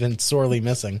they've been sorely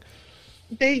missing.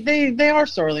 They are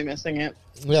sorely missing it.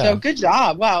 Yeah. So good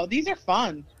job. Wow, these are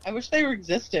fun. I wish they were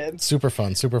existed. Super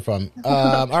fun.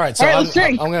 All right, so let's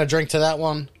drink. I'm gonna drink to that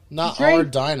one. Not our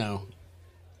dino.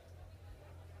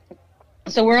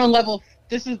 So we're on level.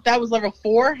 That was level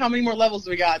 4. How many more levels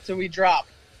do we got till we drop?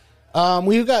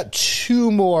 We've got 2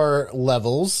 more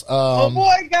levels. Oh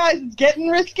boy, guys, it's getting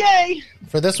risque.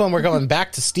 For this one, we're going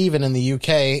back to Steven in the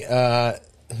UK.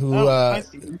 Hi,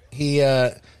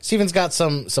 Steven. Steven's got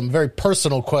some very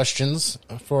personal questions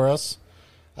for us.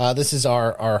 This is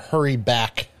our hurry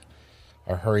back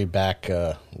level. Hurry back,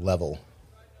 hurry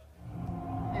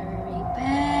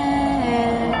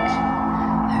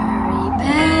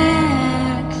back.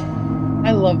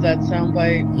 I love that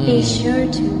soundbite. Be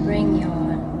sure to bring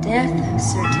your death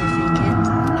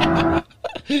certificate.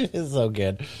 It's so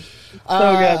good.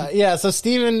 So good. Yeah, so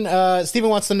Steven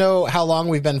wants to know how long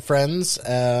we've been friends.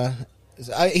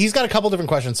 He's got a couple different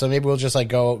questions, so maybe we'll just like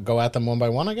go at them one by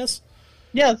one, I guess.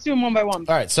 Yeah, let's do them one by one.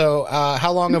 All right, so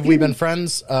how long have we been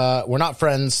friends? We're not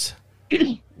friends.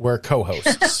 We're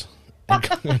co-hosts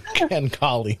and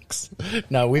colleagues.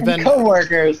 No, we've been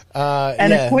co-workers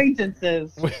and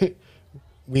acquaintances.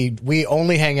 We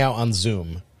only hang out on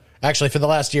Zoom. Actually, for the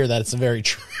last year, that's very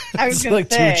true. I was going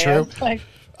to say, too true.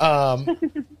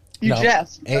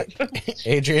 Jest.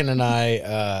 Adrian and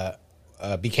I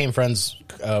became friends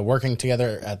working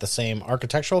together at the same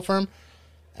architectural firm,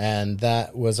 and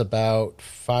that was about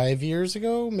 5 years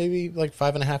ago, maybe like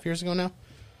 5.5 years ago now.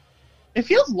 It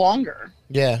feels longer.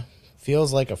 Yeah,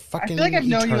 feels like a fucking. I feel like I've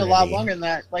known eternity. you a lot longer than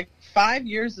that. Like 5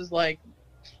 years is like,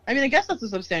 I mean, I guess that's a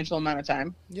substantial amount of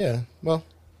time. Yeah, well.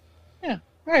 Yeah.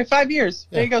 All right, 5 years.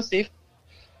 There you go, Steve.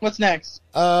 What's next?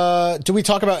 Do we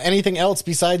talk about anything else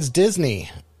besides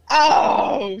Disney?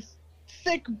 Oh,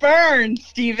 sick burn,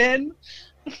 Steven.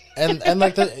 And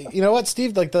like you know what,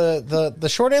 Steve? Like the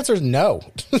short answer is no.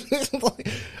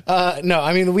 No,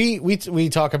 I mean we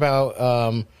talk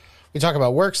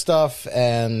about work stuff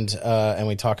and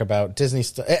we talk about Disney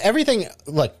stuff. Everything.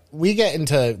 Look, we get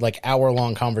into like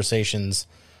hour-long conversations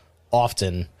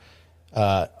often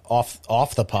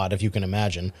off the pod, if you can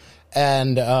imagine,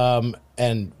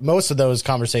 and most of those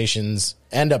conversations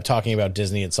end up talking about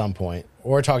Disney at some point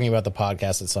or talking about the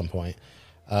podcast at some point.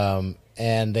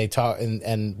 And they talk,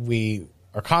 and we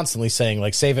are constantly saying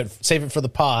like, save it for the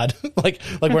pod. like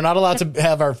we're not allowed to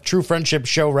have our true friendship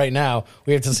show right now.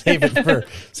 We have to save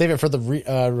it for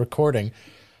the recording.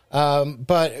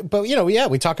 But you know, yeah,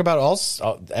 we talk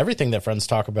about everything that friends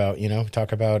talk about. You know,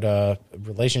 talk about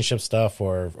relationship stuff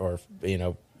or you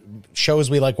know, shows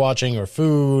we like watching or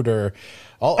food or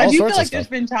all sorts of stuff. I do feel like there's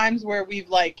been times where we've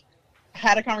like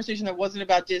had a conversation that wasn't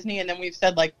about Disney, and then we've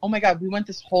said like, "Oh my god, we went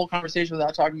this whole conversation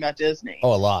without talking about Disney."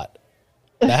 Oh, a lot.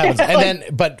 That happens,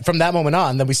 and but from that moment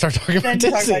on, then we start talking about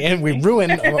Disney, and we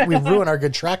ruin our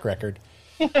good track record.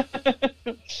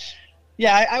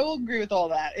 Yeah, I will agree with all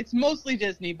that. It's mostly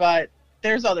Disney, but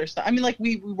there's other stuff. I mean, like,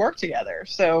 we work together,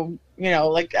 so,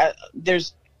 like,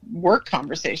 there's work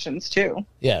conversations, too.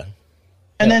 Yeah.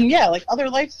 And then, like, other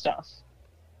life stuff.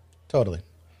 Totally.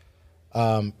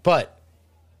 But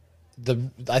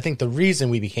I think the reason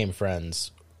we became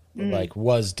friends, like,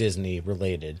 was Disney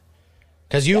related.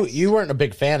 Because you weren't a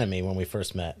big fan of me when we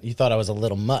first met. You thought I was a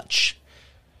little much.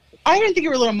 I didn't think you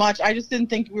were a little much. I just didn't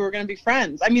think we were going to be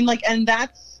friends. I mean, like, and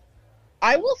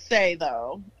I will say,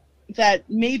 though, that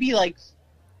maybe, like,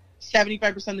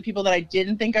 75% of the people that I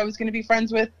didn't think I was going to be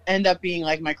friends with end up being,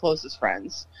 like, my closest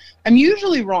friends. I'm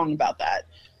usually wrong about that.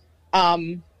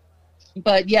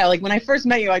 But, yeah, like, when I first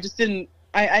met you, I just didn't,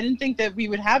 I didn't think that we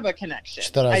would have a connection.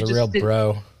 She thought I was a real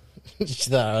bro. I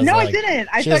didn't.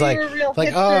 I thought you were a real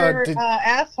hipster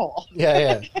asshole.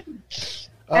 Yeah.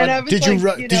 Did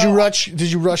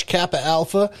you rush Kappa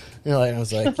Alpha? I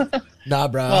was like, nah,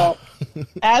 bro. Well,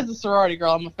 as a sorority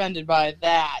girl, I'm offended by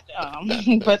that.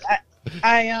 But But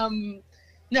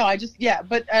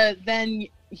then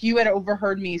you had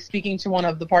overheard me speaking to one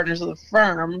of the partners of the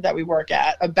firm that we work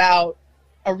at about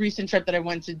a recent trip that I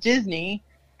went to Disney,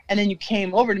 and then you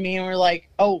came over to me and were like,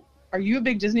 "Oh, are you a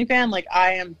big Disney fan? Like,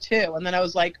 I am too." And then I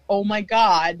was like, "Oh my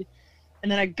God!"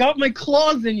 And then I got my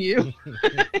claws in you.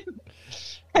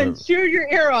 And chewed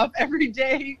your ear off every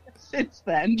day since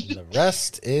then. The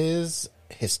rest is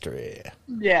history.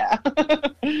 Yeah.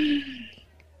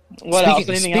 What else?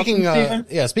 Anything else,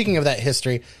 Stephen? Speaking of that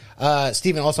history,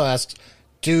 Stephen also asks,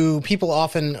 do people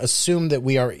often assume that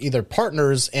we are either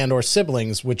partners and or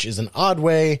siblings, which is an odd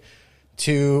way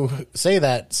to say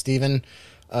that, Stephen.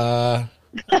 Are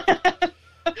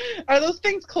those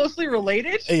things closely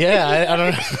related? Yeah, I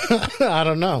don't know. I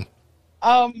don't know.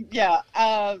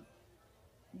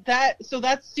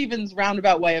 That's Stephen's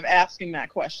roundabout way of asking that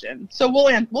question. So we'll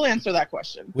answer that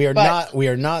question. We are not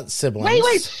siblings.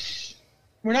 Wait.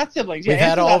 We're not siblings. We've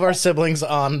had all of our siblings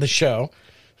on the show.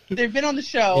 They've been on the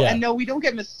show, and no, we don't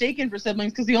get mistaken for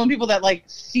siblings because the only people that like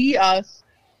see us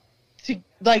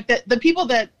the people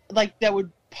that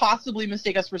would possibly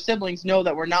mistake us for siblings know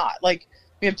that we're not. Like,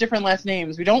 we have different last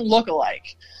names. We don't look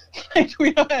alike.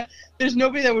 There's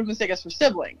nobody that would mistake us for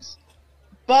siblings.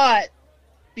 But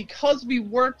because we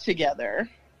work together,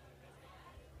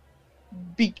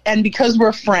 and because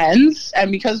we're friends,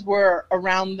 and because we're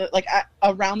around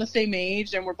the same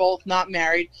age, and we're both not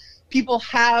married, people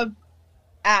have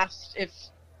asked if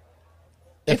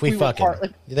we fucking.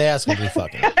 They ask if we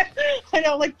fucking. I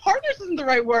know, like, partners isn't the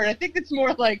right word. I think it's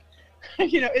more like,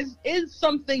 is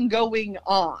something going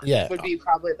on? Yeah, would be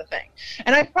probably the thing.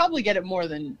 And I probably get it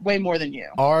way more than you.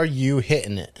 Are you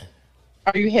hitting it?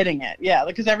 Are you hitting it? Yeah,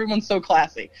 because everyone's so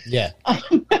classy. Yeah.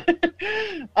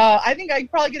 I think I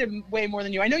probably get it way more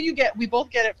than you. I know we both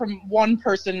get it from one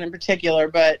person in particular,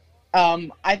 but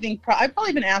I think I've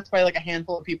probably been asked by like a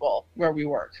handful of people where we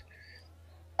work.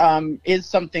 Is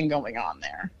something going on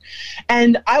there?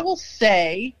 And I will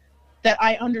say that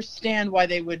I understand why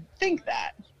they would think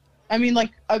that. I mean,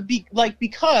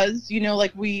 because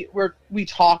we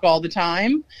talk all the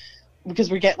time,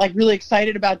 because we get like really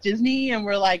excited about Disney, and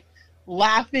we're like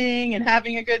laughing and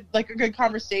having a good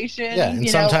conversation. Yeah, and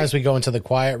sometimes we go into the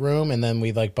quiet room and then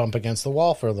we like bump against the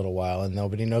wall for a little while and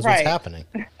nobody knows what's happening.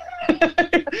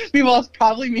 Meanwhile, it's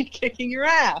probably me kicking your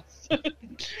ass.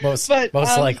 Most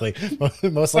likely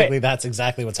that's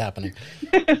exactly what's happening.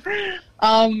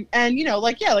 And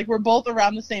we're both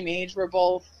around the same age. We're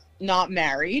both not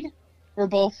married. We're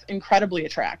both incredibly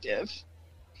attractive.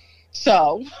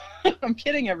 So, I'm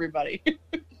kidding everybody.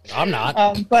 I'm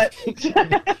not. But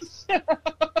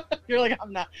you're like,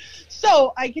 I'm not.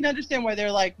 So I can understand why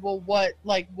they're like, well, what,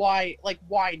 like, why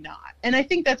not? And I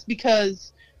think that's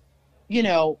because,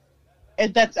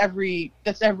 that's every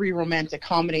romantic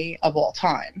comedy of all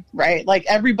time, right? Like,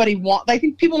 I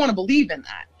think people want to believe in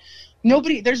that.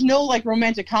 There's no like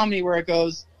romantic comedy where it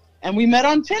goes, and we met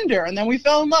on Tinder and then we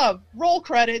fell in love. Roll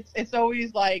credits. It's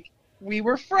always like, we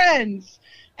were friends,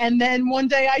 and then one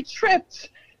day I tripped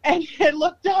and I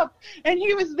looked up and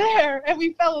he was there and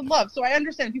we fell in love. So I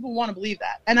understand people want to believe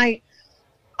that. And I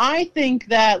think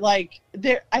that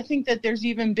there's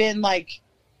even been like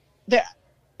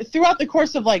throughout the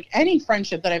course of like any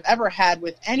friendship that I've ever had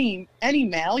with any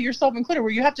male, yourself included,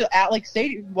 where you have to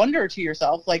wonder to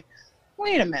yourself, like,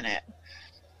 wait a minute,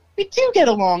 we do get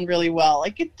along really well.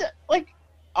 Like,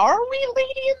 are we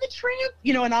Lady and the Tramp?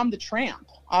 And I'm the tramp,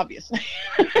 obviously.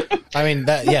 I mean,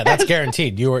 that's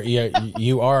guaranteed.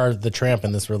 You are the tramp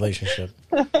in this relationship,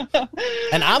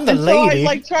 and I'm the lady.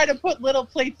 So I try to put little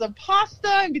plates of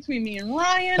pasta in between me and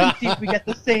Ryan and see if we get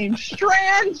the same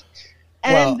strand.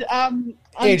 And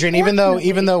Adrian, even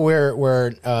though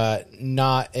we're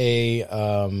not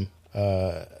a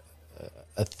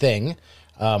thing,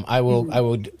 I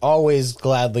would always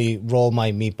gladly roll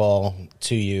my meatball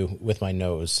to you with my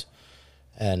nose,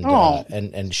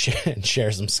 and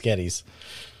share some sketties.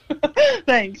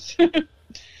 Thanks.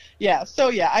 Yeah. So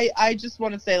yeah, I just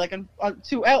want to say, like,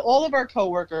 to all of our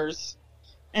coworkers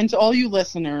and to all you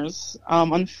listeners,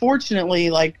 unfortunately,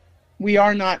 like, we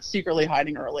are not secretly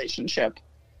hiding a relationship.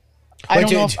 Wait,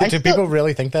 do people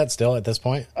really think that still at this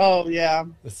point? Oh yeah,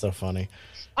 it's so funny.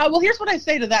 Well, here's what I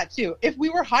say to that too. If we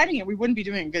were hiding it, we wouldn't be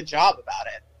doing a good job about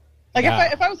it. Like,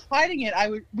 if I was hiding it,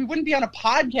 we wouldn't be on a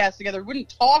podcast together. We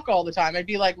wouldn't talk all the time. I'd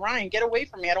be like, Ryan, get away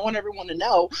from me. I don't want everyone to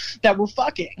know that we're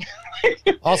fucking.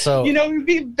 Also, we'd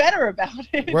be better about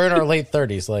it. We're in our late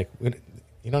 30s. Like,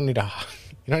 you don't need to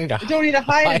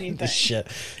hide anything. This shit.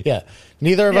 Yeah.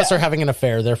 Neither of us are having an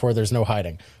affair, therefore there's no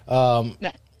hiding. No.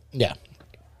 Yeah.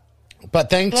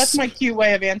 But thanks. So that's my cute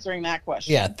way of answering that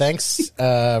question. Yeah, thanks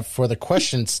for the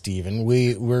question, Steven.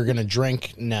 We're going to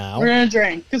drink now. We're going to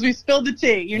drink because we spilled the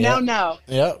tea. You now know.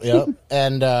 Yep.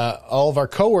 And all of our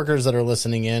coworkers that are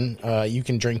listening in, you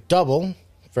can drink double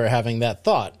for having that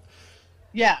thought.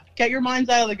 Yeah, get your minds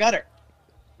out of the gutter.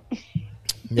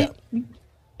 Yeah.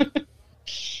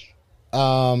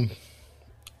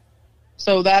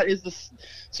 So that is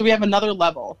so we have another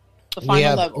level. The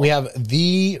final level. We have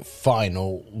the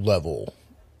final level,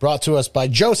 brought to us by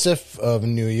Joseph of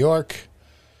New York.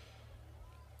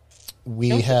 We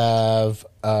have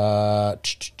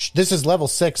this is level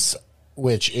 6,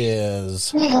 which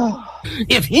is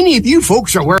if any of you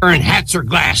folks are wearing hats or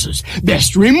glasses,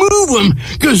 best remove them,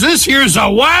 because this here's the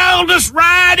wildest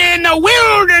ride in the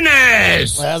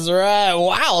wilderness. That's right,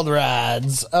 wild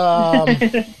rides.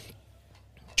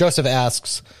 Joseph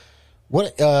asks,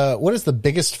 What is the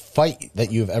biggest fight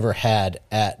that you've ever had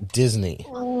at Disney?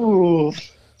 Ooh.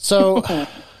 So,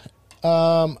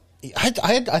 I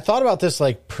thought about this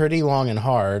like pretty long and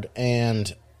hard,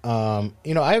 and I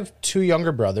have 2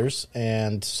 younger brothers,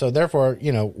 and so therefore,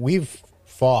 we've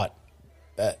fought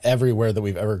everywhere that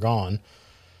we've ever gone,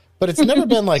 but it's never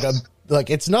been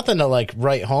it's nothing to like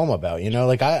write home about,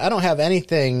 Like I don't have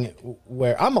anything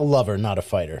where I'm a lover, not a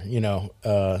fighter,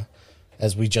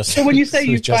 as we just so when you say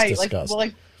you fight, discussed.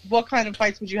 like what kind of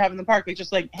fights would you have in the park? Like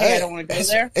just like, hey, I don't want to go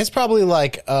there. It's probably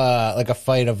like a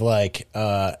fight of like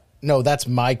no, that's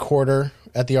my quarter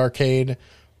at the arcade,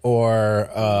 or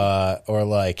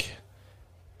like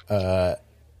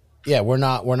we're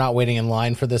not waiting in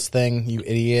line for this thing, you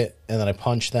idiot, and then I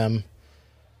punch them.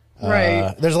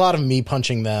 Right. There's a lot of me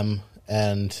punching them,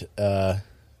 and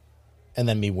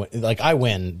then me win. Like I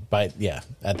win by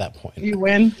at that point. You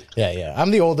win? Yeah. I'm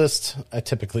the oldest. I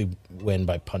typically win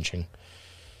by punching.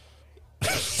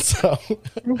 So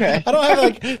okay. I don't have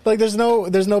like there's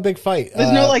no big fight.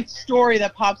 There's no like story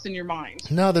that pops in your mind.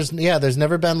 No, there's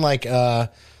never been like an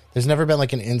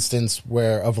instance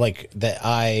where of like that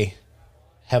I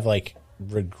have like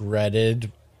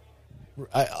regretted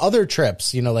other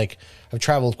trips, like I've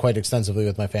traveled quite extensively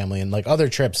with my family, and like other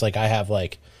trips, like I have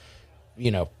like,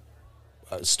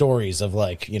 stories of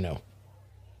like,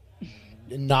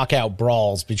 knockout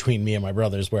brawls between me and my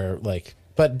brothers where like,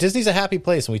 but Disney's a happy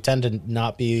place, and we tend to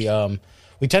not be,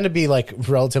 like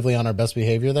relatively on our best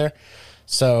behavior there.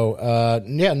 So,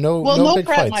 no big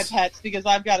prep fights. My pets, because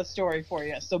I've got a story for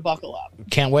you. So buckle up.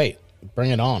 Can't wait.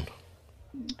 Bring it on.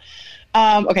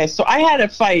 Okay. So I had a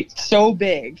fight so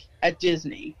big at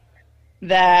Disney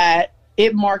that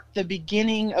it marked the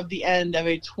beginning of the end of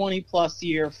a 20+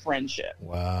 year friendship.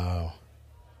 Wow.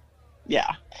 Yeah.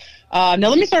 Now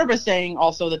let me start by saying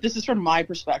also that this is from my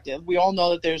perspective. We all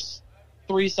know that there's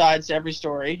 3 sides to every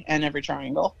story and every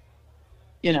triangle,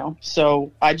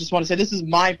 so I just want to say this is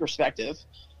my perspective.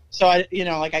 So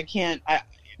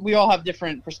we all have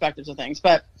different perspectives of things,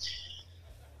 but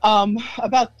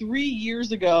about 3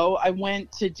 years ago, I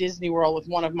went to Disney World with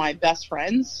one of my best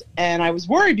friends, and I was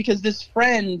worried because this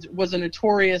friend was a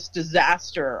notorious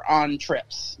disaster on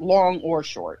trips, long or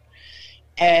short.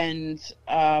 And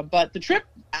but the trip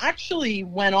actually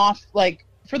went off, like,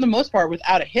 for the most part,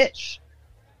 without a hitch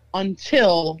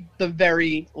until the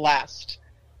very last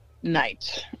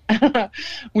night.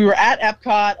 We were at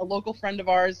Epcot. A local friend of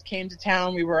ours came to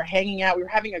town. We were hanging out. We were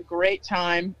having a great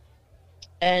time.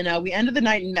 And we ended the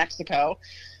night in Mexico,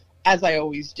 as I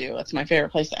always do. That's my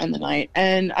favorite place to end the night.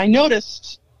 And I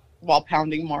noticed, while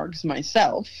pounding margs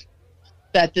myself,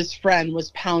 that this friend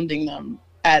was pounding them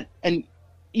at an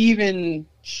even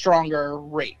stronger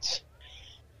rate.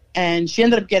 And she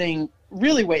ended up getting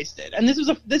really wasted. And this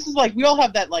is like, we all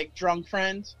have that like drunk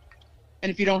friend. And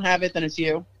if you don't have it, then it's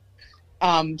you.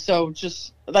 So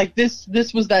just like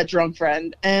this was that drunk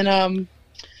friend. And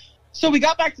so we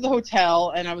got back to the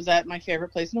hotel, and I was at my favorite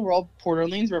place in the world, Port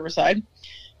Orleans Riverside.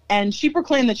 And she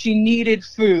proclaimed that she needed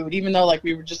food, even though like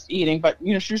we were just eating, but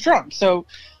she was drunk. So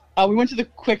we went to the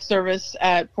quick service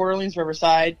at Port Orleans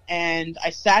Riverside, and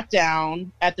I sat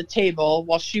down at the table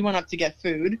while she went up to get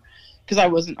food because I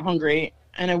wasn't hungry.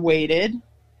 And I waited,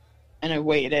 and I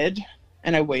waited,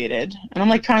 and I waited. And I'm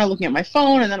like kind of looking at my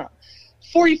phone, and then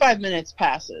 45 minutes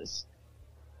passes.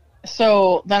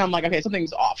 So then I'm like, okay,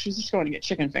 something's off. She's just going to get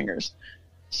chicken fingers.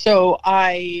 So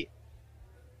I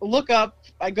look up,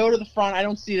 I go to the front, I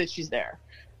don't see that she's there.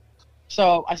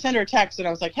 So I send her a text, and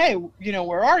I was like, hey,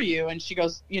 where are you? And she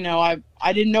goes, I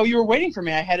didn't know you were waiting for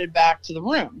me. I headed back to the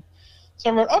room. So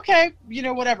I wrote, okay,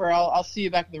 whatever. I'll see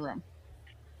you back in the room.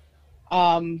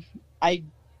 I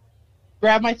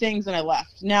grabbed my things and I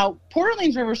left. Now, Port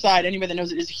Orleans Riverside, anybody that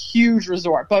knows it, is a huge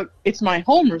resort, but it's my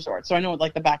home resort, so I know it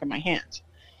like the back of my hand.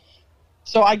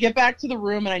 So I get back to the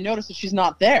room, and I notice that she's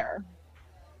not there.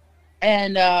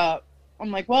 And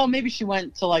I'm like, well, maybe she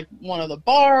went to like one of the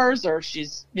bars, or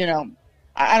she's,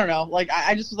 I don't know. Like,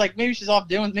 I just was like, maybe she's off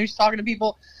doing, maybe she's talking to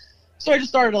people. So I just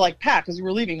started to like pack because we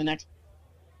were leaving the next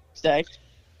day.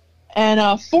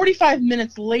 And 45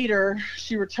 minutes later,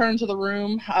 she returned to the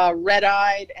room,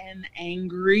 red-eyed and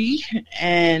angry,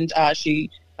 and she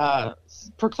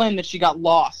proclaimed that she got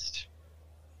lost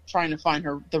trying to find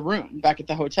the room back at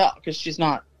the hotel because she's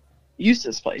not used to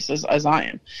this place as I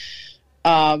am.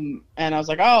 And I was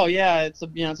like, oh yeah, it's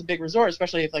a big resort,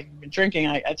 especially if like you've been drinking.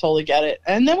 I totally get it.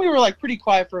 And then we were like pretty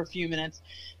quiet for a few minutes,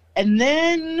 and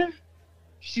then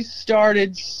she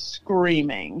started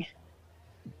screaming.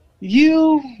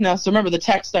 So remember the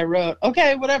text I wrote,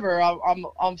 okay, whatever,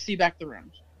 I'll see you back at the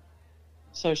room.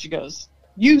 So she goes,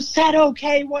 you said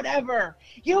okay, whatever.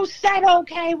 You said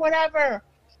okay, whatever.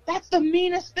 That's the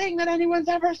meanest thing that anyone's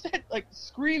ever said. Like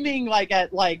screaming like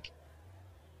at like,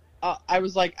 I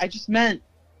was like, I just meant,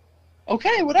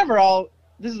 okay, whatever.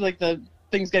 This is like the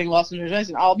things getting lost in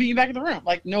translation. I'll meet you back in the room.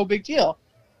 Like, no big deal.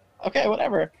 Okay,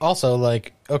 whatever. Also,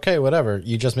 like, okay, whatever.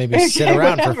 You just made me sit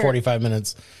around whatever. For 45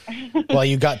 minutes while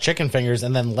you got chicken fingers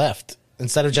and then left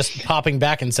instead of just popping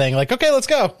back and saying, like, okay, let's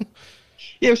go.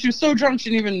 Yeah, she was so drunk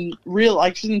she didn't even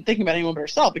realize, she wasn't thinking about anyone but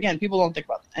herself. Again, people don't think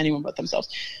about anyone but themselves.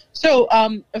 So,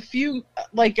 this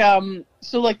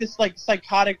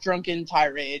psychotic drunken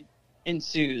tirade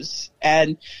ensues,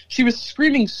 and she was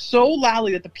screaming so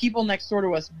loudly that the people next door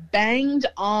to us banged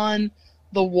on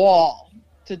the wall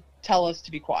to tell us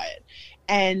to be quiet.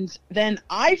 And then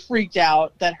I freaked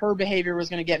out that her behavior was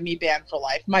going to get me banned for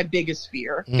life. My biggest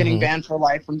fear, getting banned for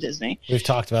life from Disney. We've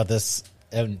talked about this,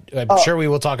 and I'm sure we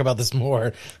will talk about this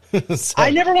more. So.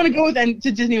 I never want to go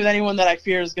to Disney with anyone that I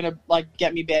fear is going to like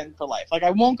get me banned for life. Like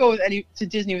I won't go to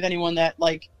Disney with anyone that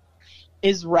like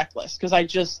is reckless, because I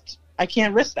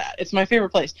can't risk that. It's my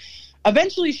favorite place.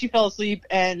 Eventually, she fell asleep,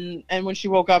 and when she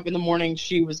woke up in the morning,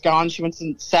 she was gone. She went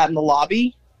and sat in the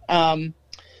lobby. We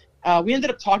ended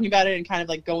up talking about it and kind of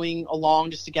like going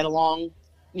along just to get along,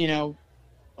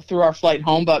 through our flight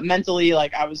home. But mentally,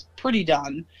 like, I was pretty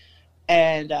done.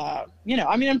 And,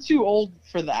 I'm too old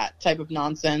for that type of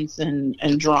nonsense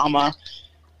and drama.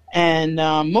 And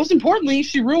most importantly,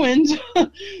 she ruined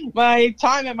my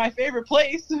time at my favorite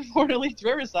place, Port Orleans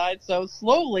Riverside. So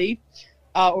slowly,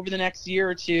 over the next year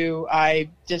or two, I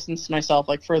distanced myself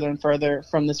like further and further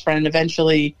from this friend. And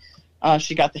eventually,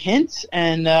 she got the hint,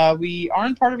 and we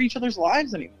aren't part of each other's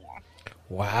lives anymore.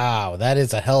 Wow, that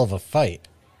is a hell of a fight.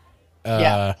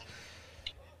 Yeah.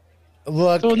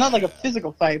 Look, so not like a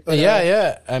physical fight, but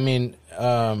yeah. I mean,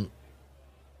 that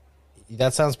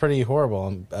sounds pretty horrible.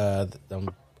 I'm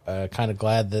kind of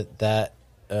glad that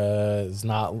is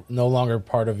no longer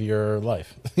part of your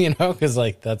life, because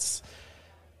like that's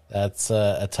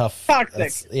a tough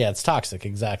toxic. It's toxic.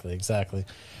 Exactly.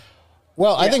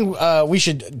 Well, yeah. I think we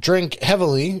should drink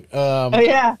heavily.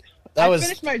 I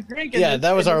finished my drink.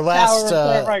 That was our last.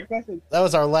 That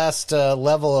was our last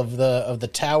level of the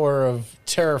tower of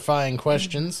terrifying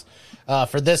questions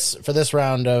for this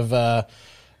round of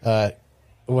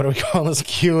what do we call this,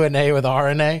 Q&A with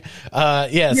RNA?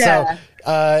 So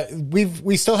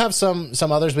we still have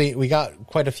some others. We got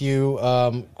quite a few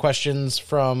questions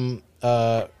from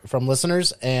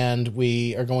listeners, and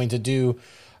we are going to do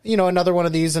another one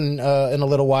of these in a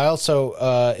little while.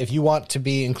 So if you want to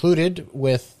be included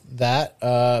with that,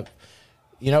 write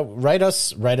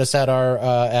us at our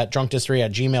at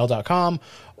drunkdistillery@gmail.com,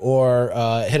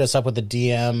 or hit us up with a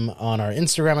DM on our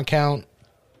Instagram account.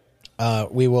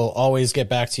 We will always get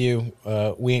back to you.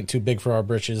 We ain't too big for our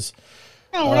britches.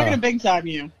 No, we're not going to big time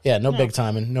you. Yeah, no big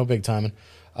timing. No big timing.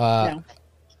 No.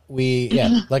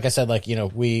 like I said, like, you know,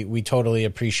 we totally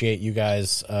appreciate you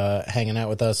guys hanging out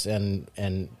with us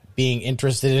and being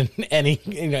interested in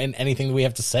in anything that we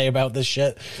have to say about this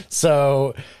shit.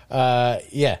 So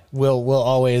we'll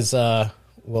always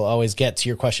get to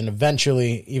your question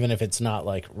eventually, even if it's not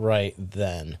like right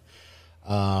then.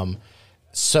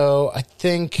 So I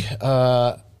think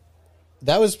that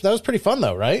was pretty fun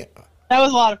though, right? That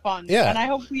was a lot of fun. Yeah. And I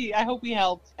hope we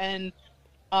helped. And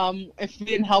if we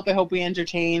didn't help, I hope we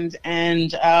entertained.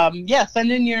 And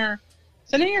send in your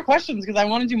questions, because I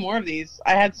want to do more of these.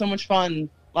 I had so much fun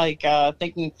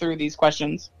thinking through these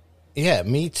questions. Yeah,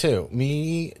 me too.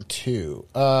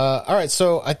 All right,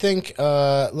 so I think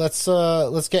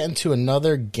let's get into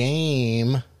another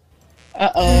game.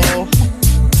 Uh-oh.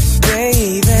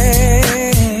 Baby,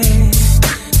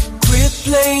 quit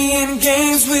playing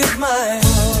games with my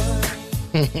heart.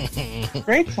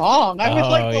 Great song. I would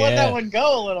like to let that one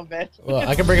go a little bit. Well,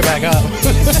 I can bring it back up.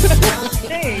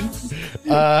 Thanks.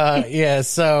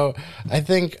 So I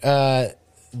think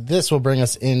this will bring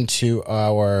us into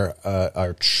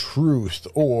our truth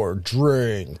or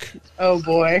drink. Oh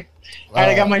boy. All right,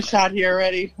 I got my shot here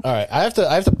already. All right, I have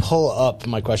to pull up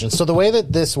my questions. So the way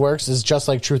that this works is just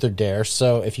like truth or dare.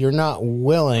 So if you're not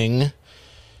willing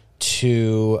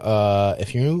to,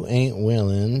 if you ain't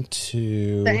willing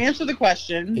to answer the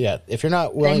question, if you're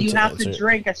not willing, then you to have answer, to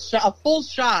drink a full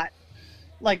shot,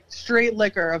 like straight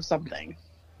liquor of something.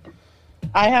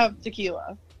 I have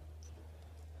tequila.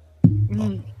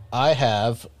 I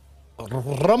have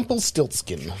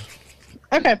Rumpelstiltskin.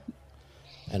 Okay.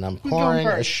 And I'm pouring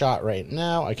a shot right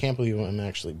now. I can't believe I'm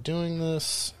actually doing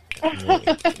this in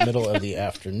the middle of the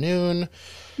afternoon.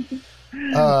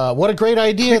 What a great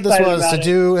idea this was to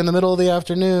do in the middle of the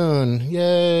afternoon.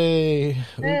 Yay.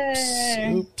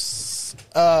 Oops.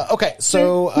 Okay,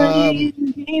 so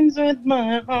games with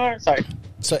my heart. Sorry.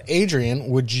 So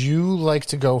Adrian, would you like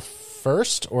to go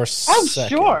first or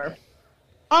second? Oh, sure.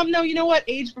 No, you know what?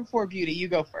 Age before beauty. You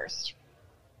go first.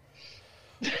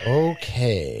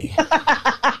 Okay.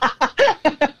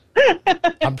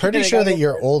 I'm pretty sure that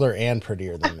you're older and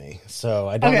prettier than me, so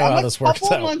I don't know how this works out. I'm a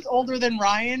couple months older than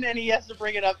Ryan, and he has to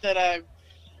bring it up that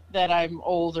I'm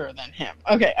older than him.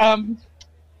 Okay. All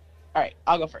right,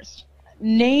 I'll go first.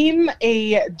 Name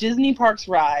a Disney Parks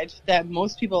ride that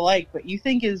most people like, but you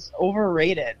think is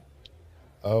overrated.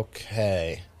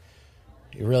 Okay.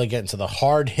 You're really getting to the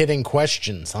hard-hitting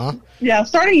questions, huh? Yeah,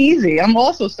 starting easy. I'm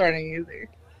also starting easy.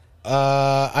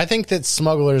 I think that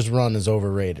Smuggler's Run is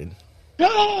overrated.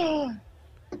 I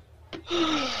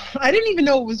didn't even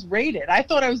know it was rated. I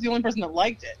thought I was the only person that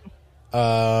liked it.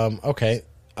 Okay.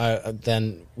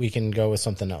 Then we can go with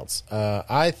something else.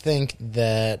 I think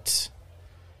that...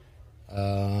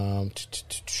 man,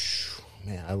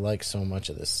 I like so much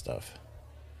of this stuff.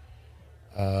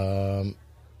 I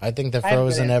think that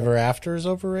Frozen Ever After is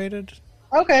overrated.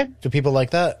 Okay. Do people like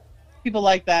that? People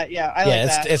like that, yeah. I like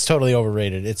that. It's totally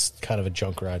overrated. It's kind of a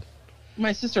junk ride.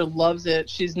 My sister loves it.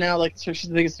 She's now she's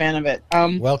the biggest fan of it.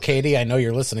 Well, Katie, I know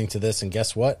you're listening to this, and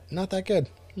guess what? Not that good.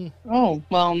 Oh,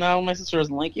 well, no, my sister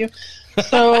doesn't like you.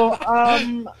 So,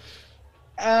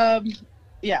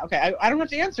 yeah, okay. I don't have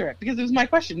to answer it because it was my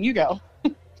question. You go.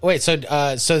 Wait, so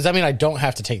does that mean I don't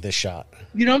have to take this shot?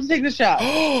 You don't have to take the shot.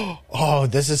 Oh,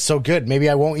 this is so good. Maybe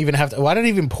I won't even have to. Why didn't I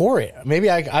even pour it? Maybe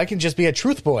I can just be a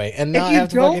truth boy and not have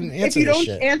to fucking answer this shit. If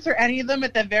you don't answer any of them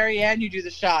at the very end, you do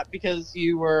the shot because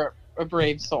you were a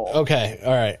brave soul. Okay,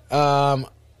 all right.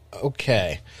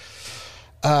 Okay.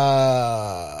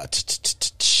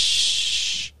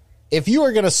 If you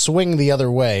were going to swing the other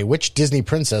way, which Disney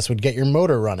princess would get your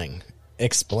motor running?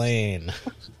 Explain.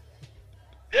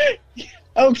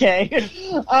 Okay.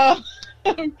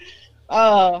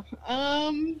 Okay.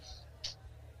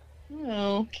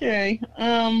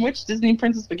 Which Disney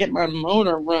princess would get my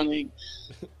motor running?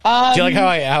 Do you like how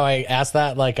I asked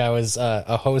that like I was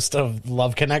a host of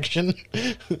Love Connection?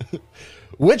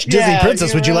 Which Disney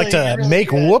princess would you like to make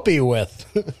Whoopi with?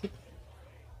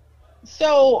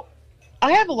 So,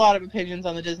 I have a lot of opinions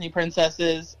on the Disney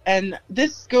princesses, and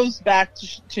this goes back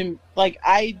to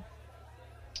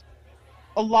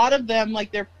a lot of them,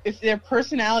 if their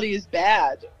personality is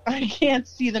bad, I can't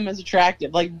see them as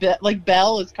attractive. Like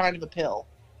Belle is kind of a pill.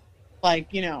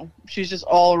 She's just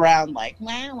all around wah,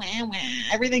 wah, wah.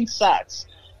 Everything sucks.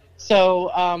 So,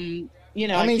 I mean,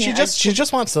 she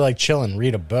just wants to chill and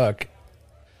read a book.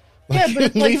 Yeah, but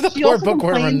it's leave the she poor also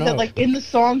bookworm complains alone. that in the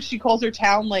song she calls her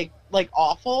town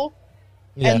awful,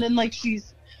 yeah. And then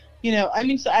she's, I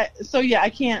mean, I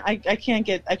can't.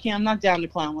 I'm not down to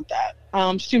clown with that.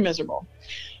 She's too miserable.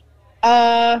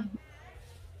 I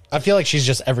feel like she's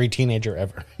just every teenager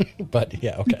ever. But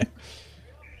yeah, okay.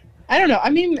 I don't know.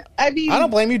 I mean, I don't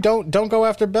blame you. Don't go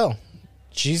after Belle.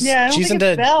 She's she's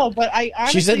into Belle, but I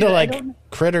honestly, she's into like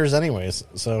critters, anyways.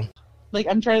 So like,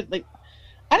 I'm trying like,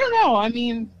 I don't know. I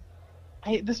mean,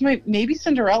 this might maybe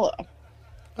Cinderella.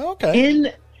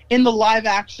 Okay. In the live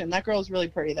action, that girl is really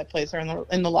pretty. That plays her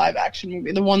in the live action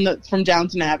movie, the one that's from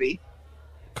Downton Abbey.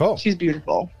 Cool. She's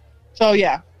beautiful. So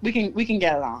yeah, we can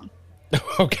get it on.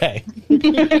 Okay.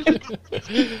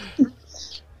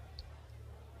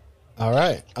 All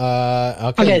right.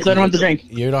 Okay, so I don't have to drink.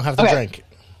 You don't have to drink.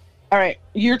 All right,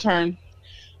 your turn.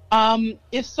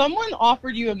 If someone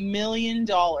offered you $1 million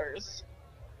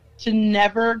to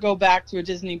never go back to a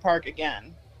Disney park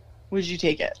again, would you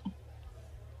take it?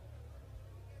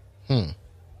 $1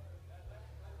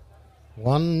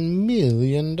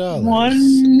 million.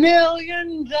 $1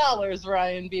 million,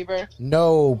 Ryan Bieber.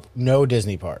 No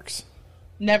Disney parks.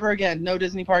 Never again. No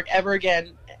Disney park ever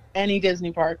again. Any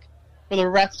Disney park for the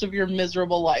rest of your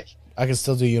miserable life. I can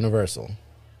still do Universal.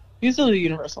 You can still do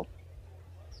Universal.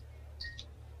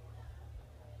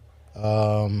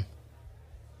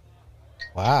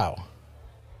 Wow.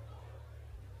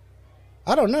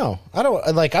 I don't know. I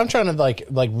don't like. I'm trying to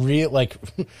like real like.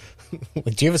 Do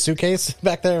you have a suitcase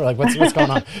back there? Like what's going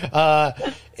on?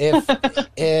 If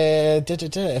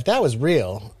that was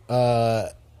real,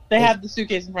 they have the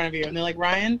suitcase in front of you, and they're like,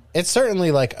 Ryan. It's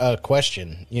certainly like a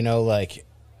question, like.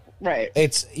 Right.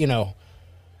 It's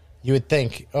you would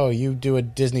think, oh, you do a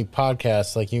Disney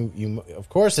podcast, like you of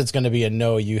course it's going to be a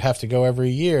no. You have to go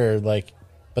every year, like,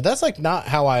 but that's like not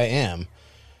how I am.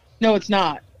 No, it's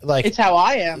not. Like it's how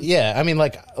I am. Yeah, I mean,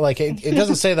 like it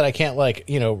doesn't say that I can't like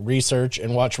research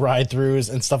and watch ride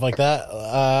throughs and stuff like that.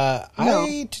 No.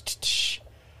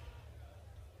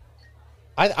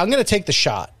 I'm going to take the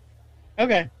shot.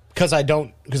 Okay. Because I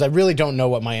really don't know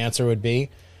what my answer would be,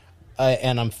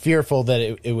 and I'm fearful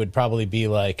that it would probably be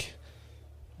like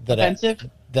that. Offensive?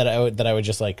 I would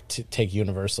just like take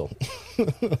Universal.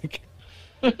 Like,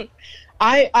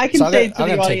 I can say to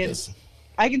the audience.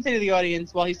 I can say to the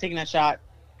audience while he's taking that shot,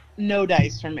 no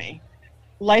dice for me.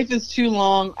 Life is too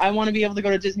long. I want to be able to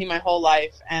go to Disney my whole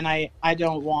life, and I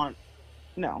don't want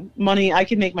money. I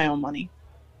can make my own money.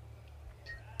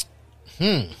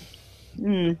 You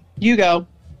go.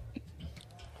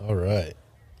 All right.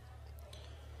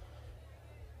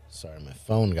 Sorry, my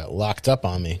phone got locked up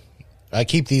on me. I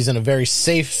keep these in a very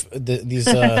safe. These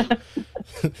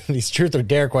these truth or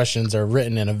dare questions are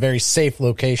written in a very safe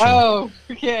location. Oh,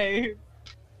 okay.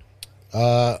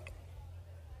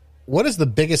 What is the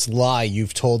biggest lie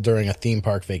you've told during a theme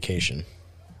park vacation?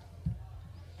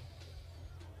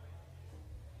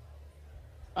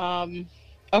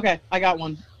 Okay, I got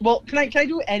one. Well, can I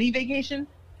do any vacation?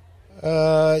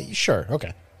 Sure.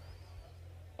 Okay.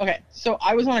 Okay, so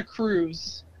I was on a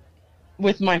cruise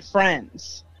with my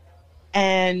friends,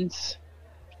 and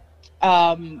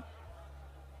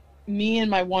me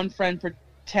and my one friend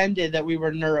pretended that we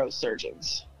were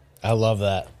neurosurgeons. I love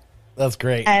that. That's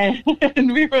great. And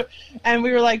we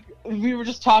were like, we were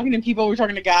just talking to people. We were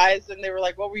talking to guys, and they were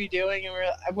like, "What were you doing?" And we were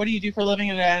like, "What do you do for a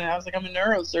living?" And I was like, "I'm a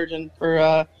neurosurgeon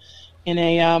for in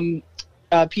a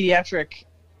pediatric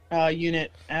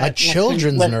unit." A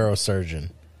children's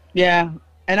neurosurgeon. Yeah.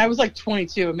 And I was like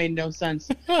 22. It made no sense.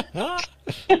 Fucking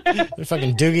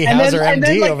Doogie Howser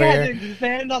MD like, over I here. had to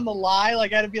expand on the lie.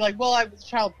 Like I had to be like, well, I was a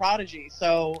child prodigy,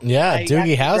 so yeah,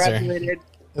 Doogie Howser graduated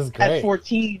That's great. at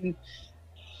 14.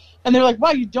 And they're like,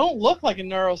 wow, you don't look like a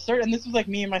neurosurgeon. And this was like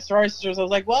me and my sorority sisters. I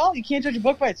was like, well, you can't judge a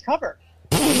book by its cover.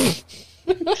 That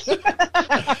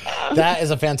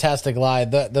is a fantastic lie.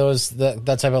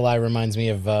 That type of lie reminds me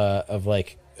of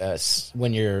like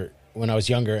when I was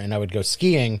younger and I would go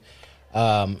skiing.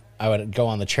 I would go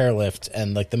on the chairlift,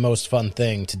 and like the most fun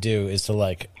thing to do is to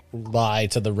like lie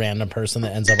to the random person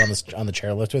that ends up on the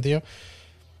chairlift with you,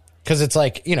 because it's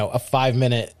like a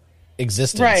 5-minute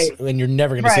existence, right? And you're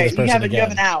never going to see this person again. You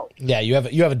have an out. Yeah, you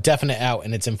have a definite out,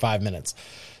 and it's in 5 minutes.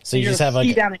 So you just have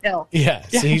like down a hill. Yeah,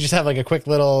 so you just have like a quick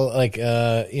little like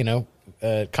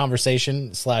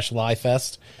conversation / lie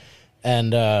fest,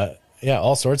 and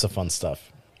all sorts of fun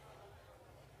stuff.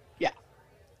 Yeah,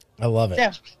 I love it.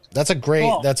 Yeah. That's a great.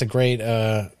 Cool.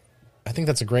 I think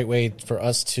that's a great way for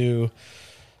us to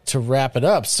wrap it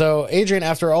up. So, Adrian,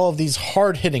 after all of these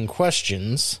hard-hitting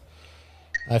questions,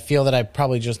 I feel that I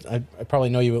probably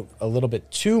know you a little bit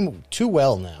too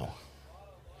well now.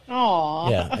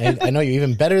 Aww. Yeah, I know you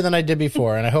even better than I did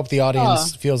before, and I hope the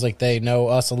audience feels like they know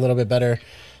us a little bit better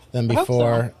than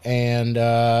before. So. And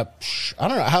I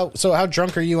don't know how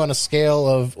drunk are you on a scale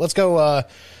of? Let's go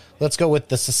with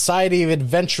the Society of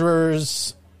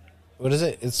Adventurers. what is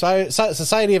it? It's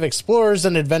Society of Explorers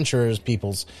and Adventurers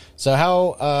peoples. So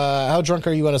how drunk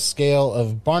are you on a scale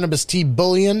of Barnabas T.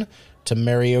 Bullion to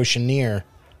Mary Oceaneer?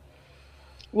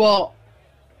 Well,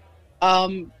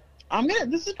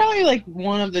 this is probably like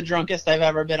one of the drunkest I've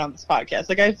ever been on this podcast.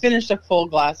 Like I finished a full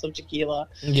glass of tequila.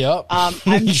 Yep.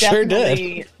 I'm sure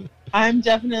did. I'm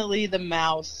definitely the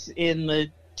mouse in the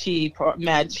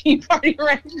mad tea party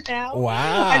right now.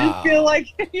 Wow. I just feel like,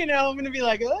 I'm going to be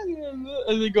like, and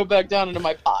then go back down into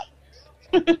my pot.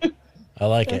 I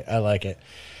like it.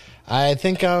 I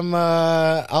think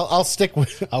I'll stick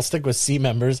with C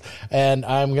members, and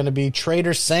I'm going to be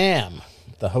Trader Sam,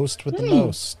 the host with the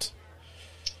most.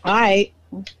 All right.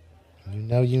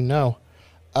 You know.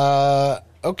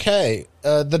 Okay.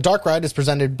 The Dark Ride is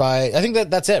presented by, I think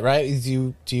that's it, right?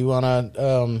 Do you want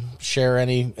to share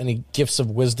any gifts of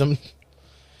wisdom?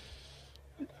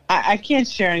 I can't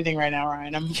share anything right now,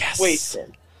 Ryan. I'm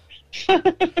wasted.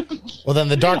 Well, then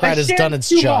the Dark Ride has done its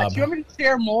job. Much. You want me to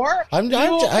share more? I don't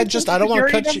want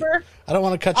to cut you. I don't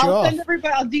want to cut you off.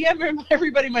 I'll DM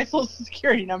everybody my social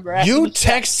security number. You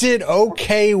texted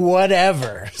okay,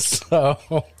 whatever. So.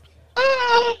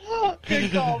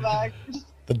 Good callback.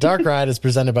 The Dark Ride is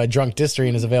presented by Drunk Distillery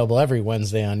and is available every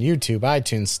Wednesday on YouTube,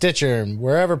 iTunes, Stitcher, and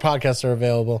wherever podcasts are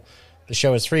available. The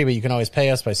show is free, but you can always pay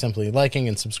us by simply liking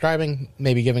and subscribing,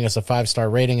 maybe giving us a 5-star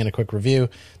rating and a quick review.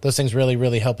 Those things really,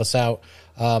 really help us out.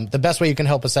 The best way you can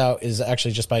help us out is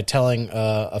actually just by telling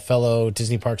a fellow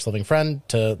Disney Parks living friend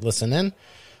to listen in.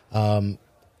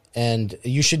 And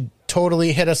you should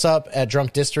totally hit us up at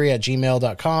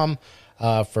drunkdistillery@gmail.com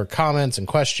for comments and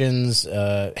questions,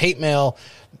 hate mail,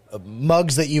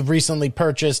 mugs that you've recently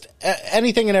purchased,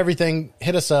 anything and everything.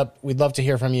 Hit us up. We'd love to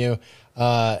hear from you.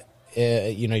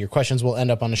 Your questions will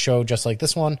end up on a show just like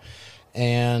this one.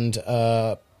 And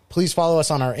please follow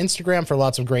us on our Instagram for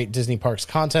lots of great Disney Parks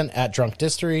content at Drunk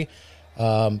Distillery.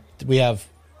 We have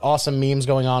awesome memes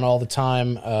going on all the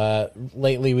time.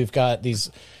 Lately, we've got these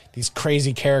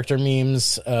crazy character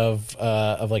memes of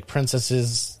like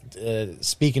princesses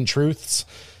speaking truths.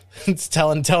 It's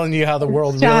telling you how the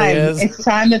world really is. It's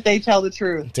time that they tell the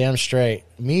truth. Damn straight.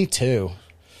 Me too.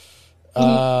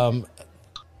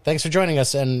 Thanks for joining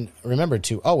us, and remember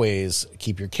to always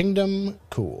keep your kingdom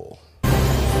cool.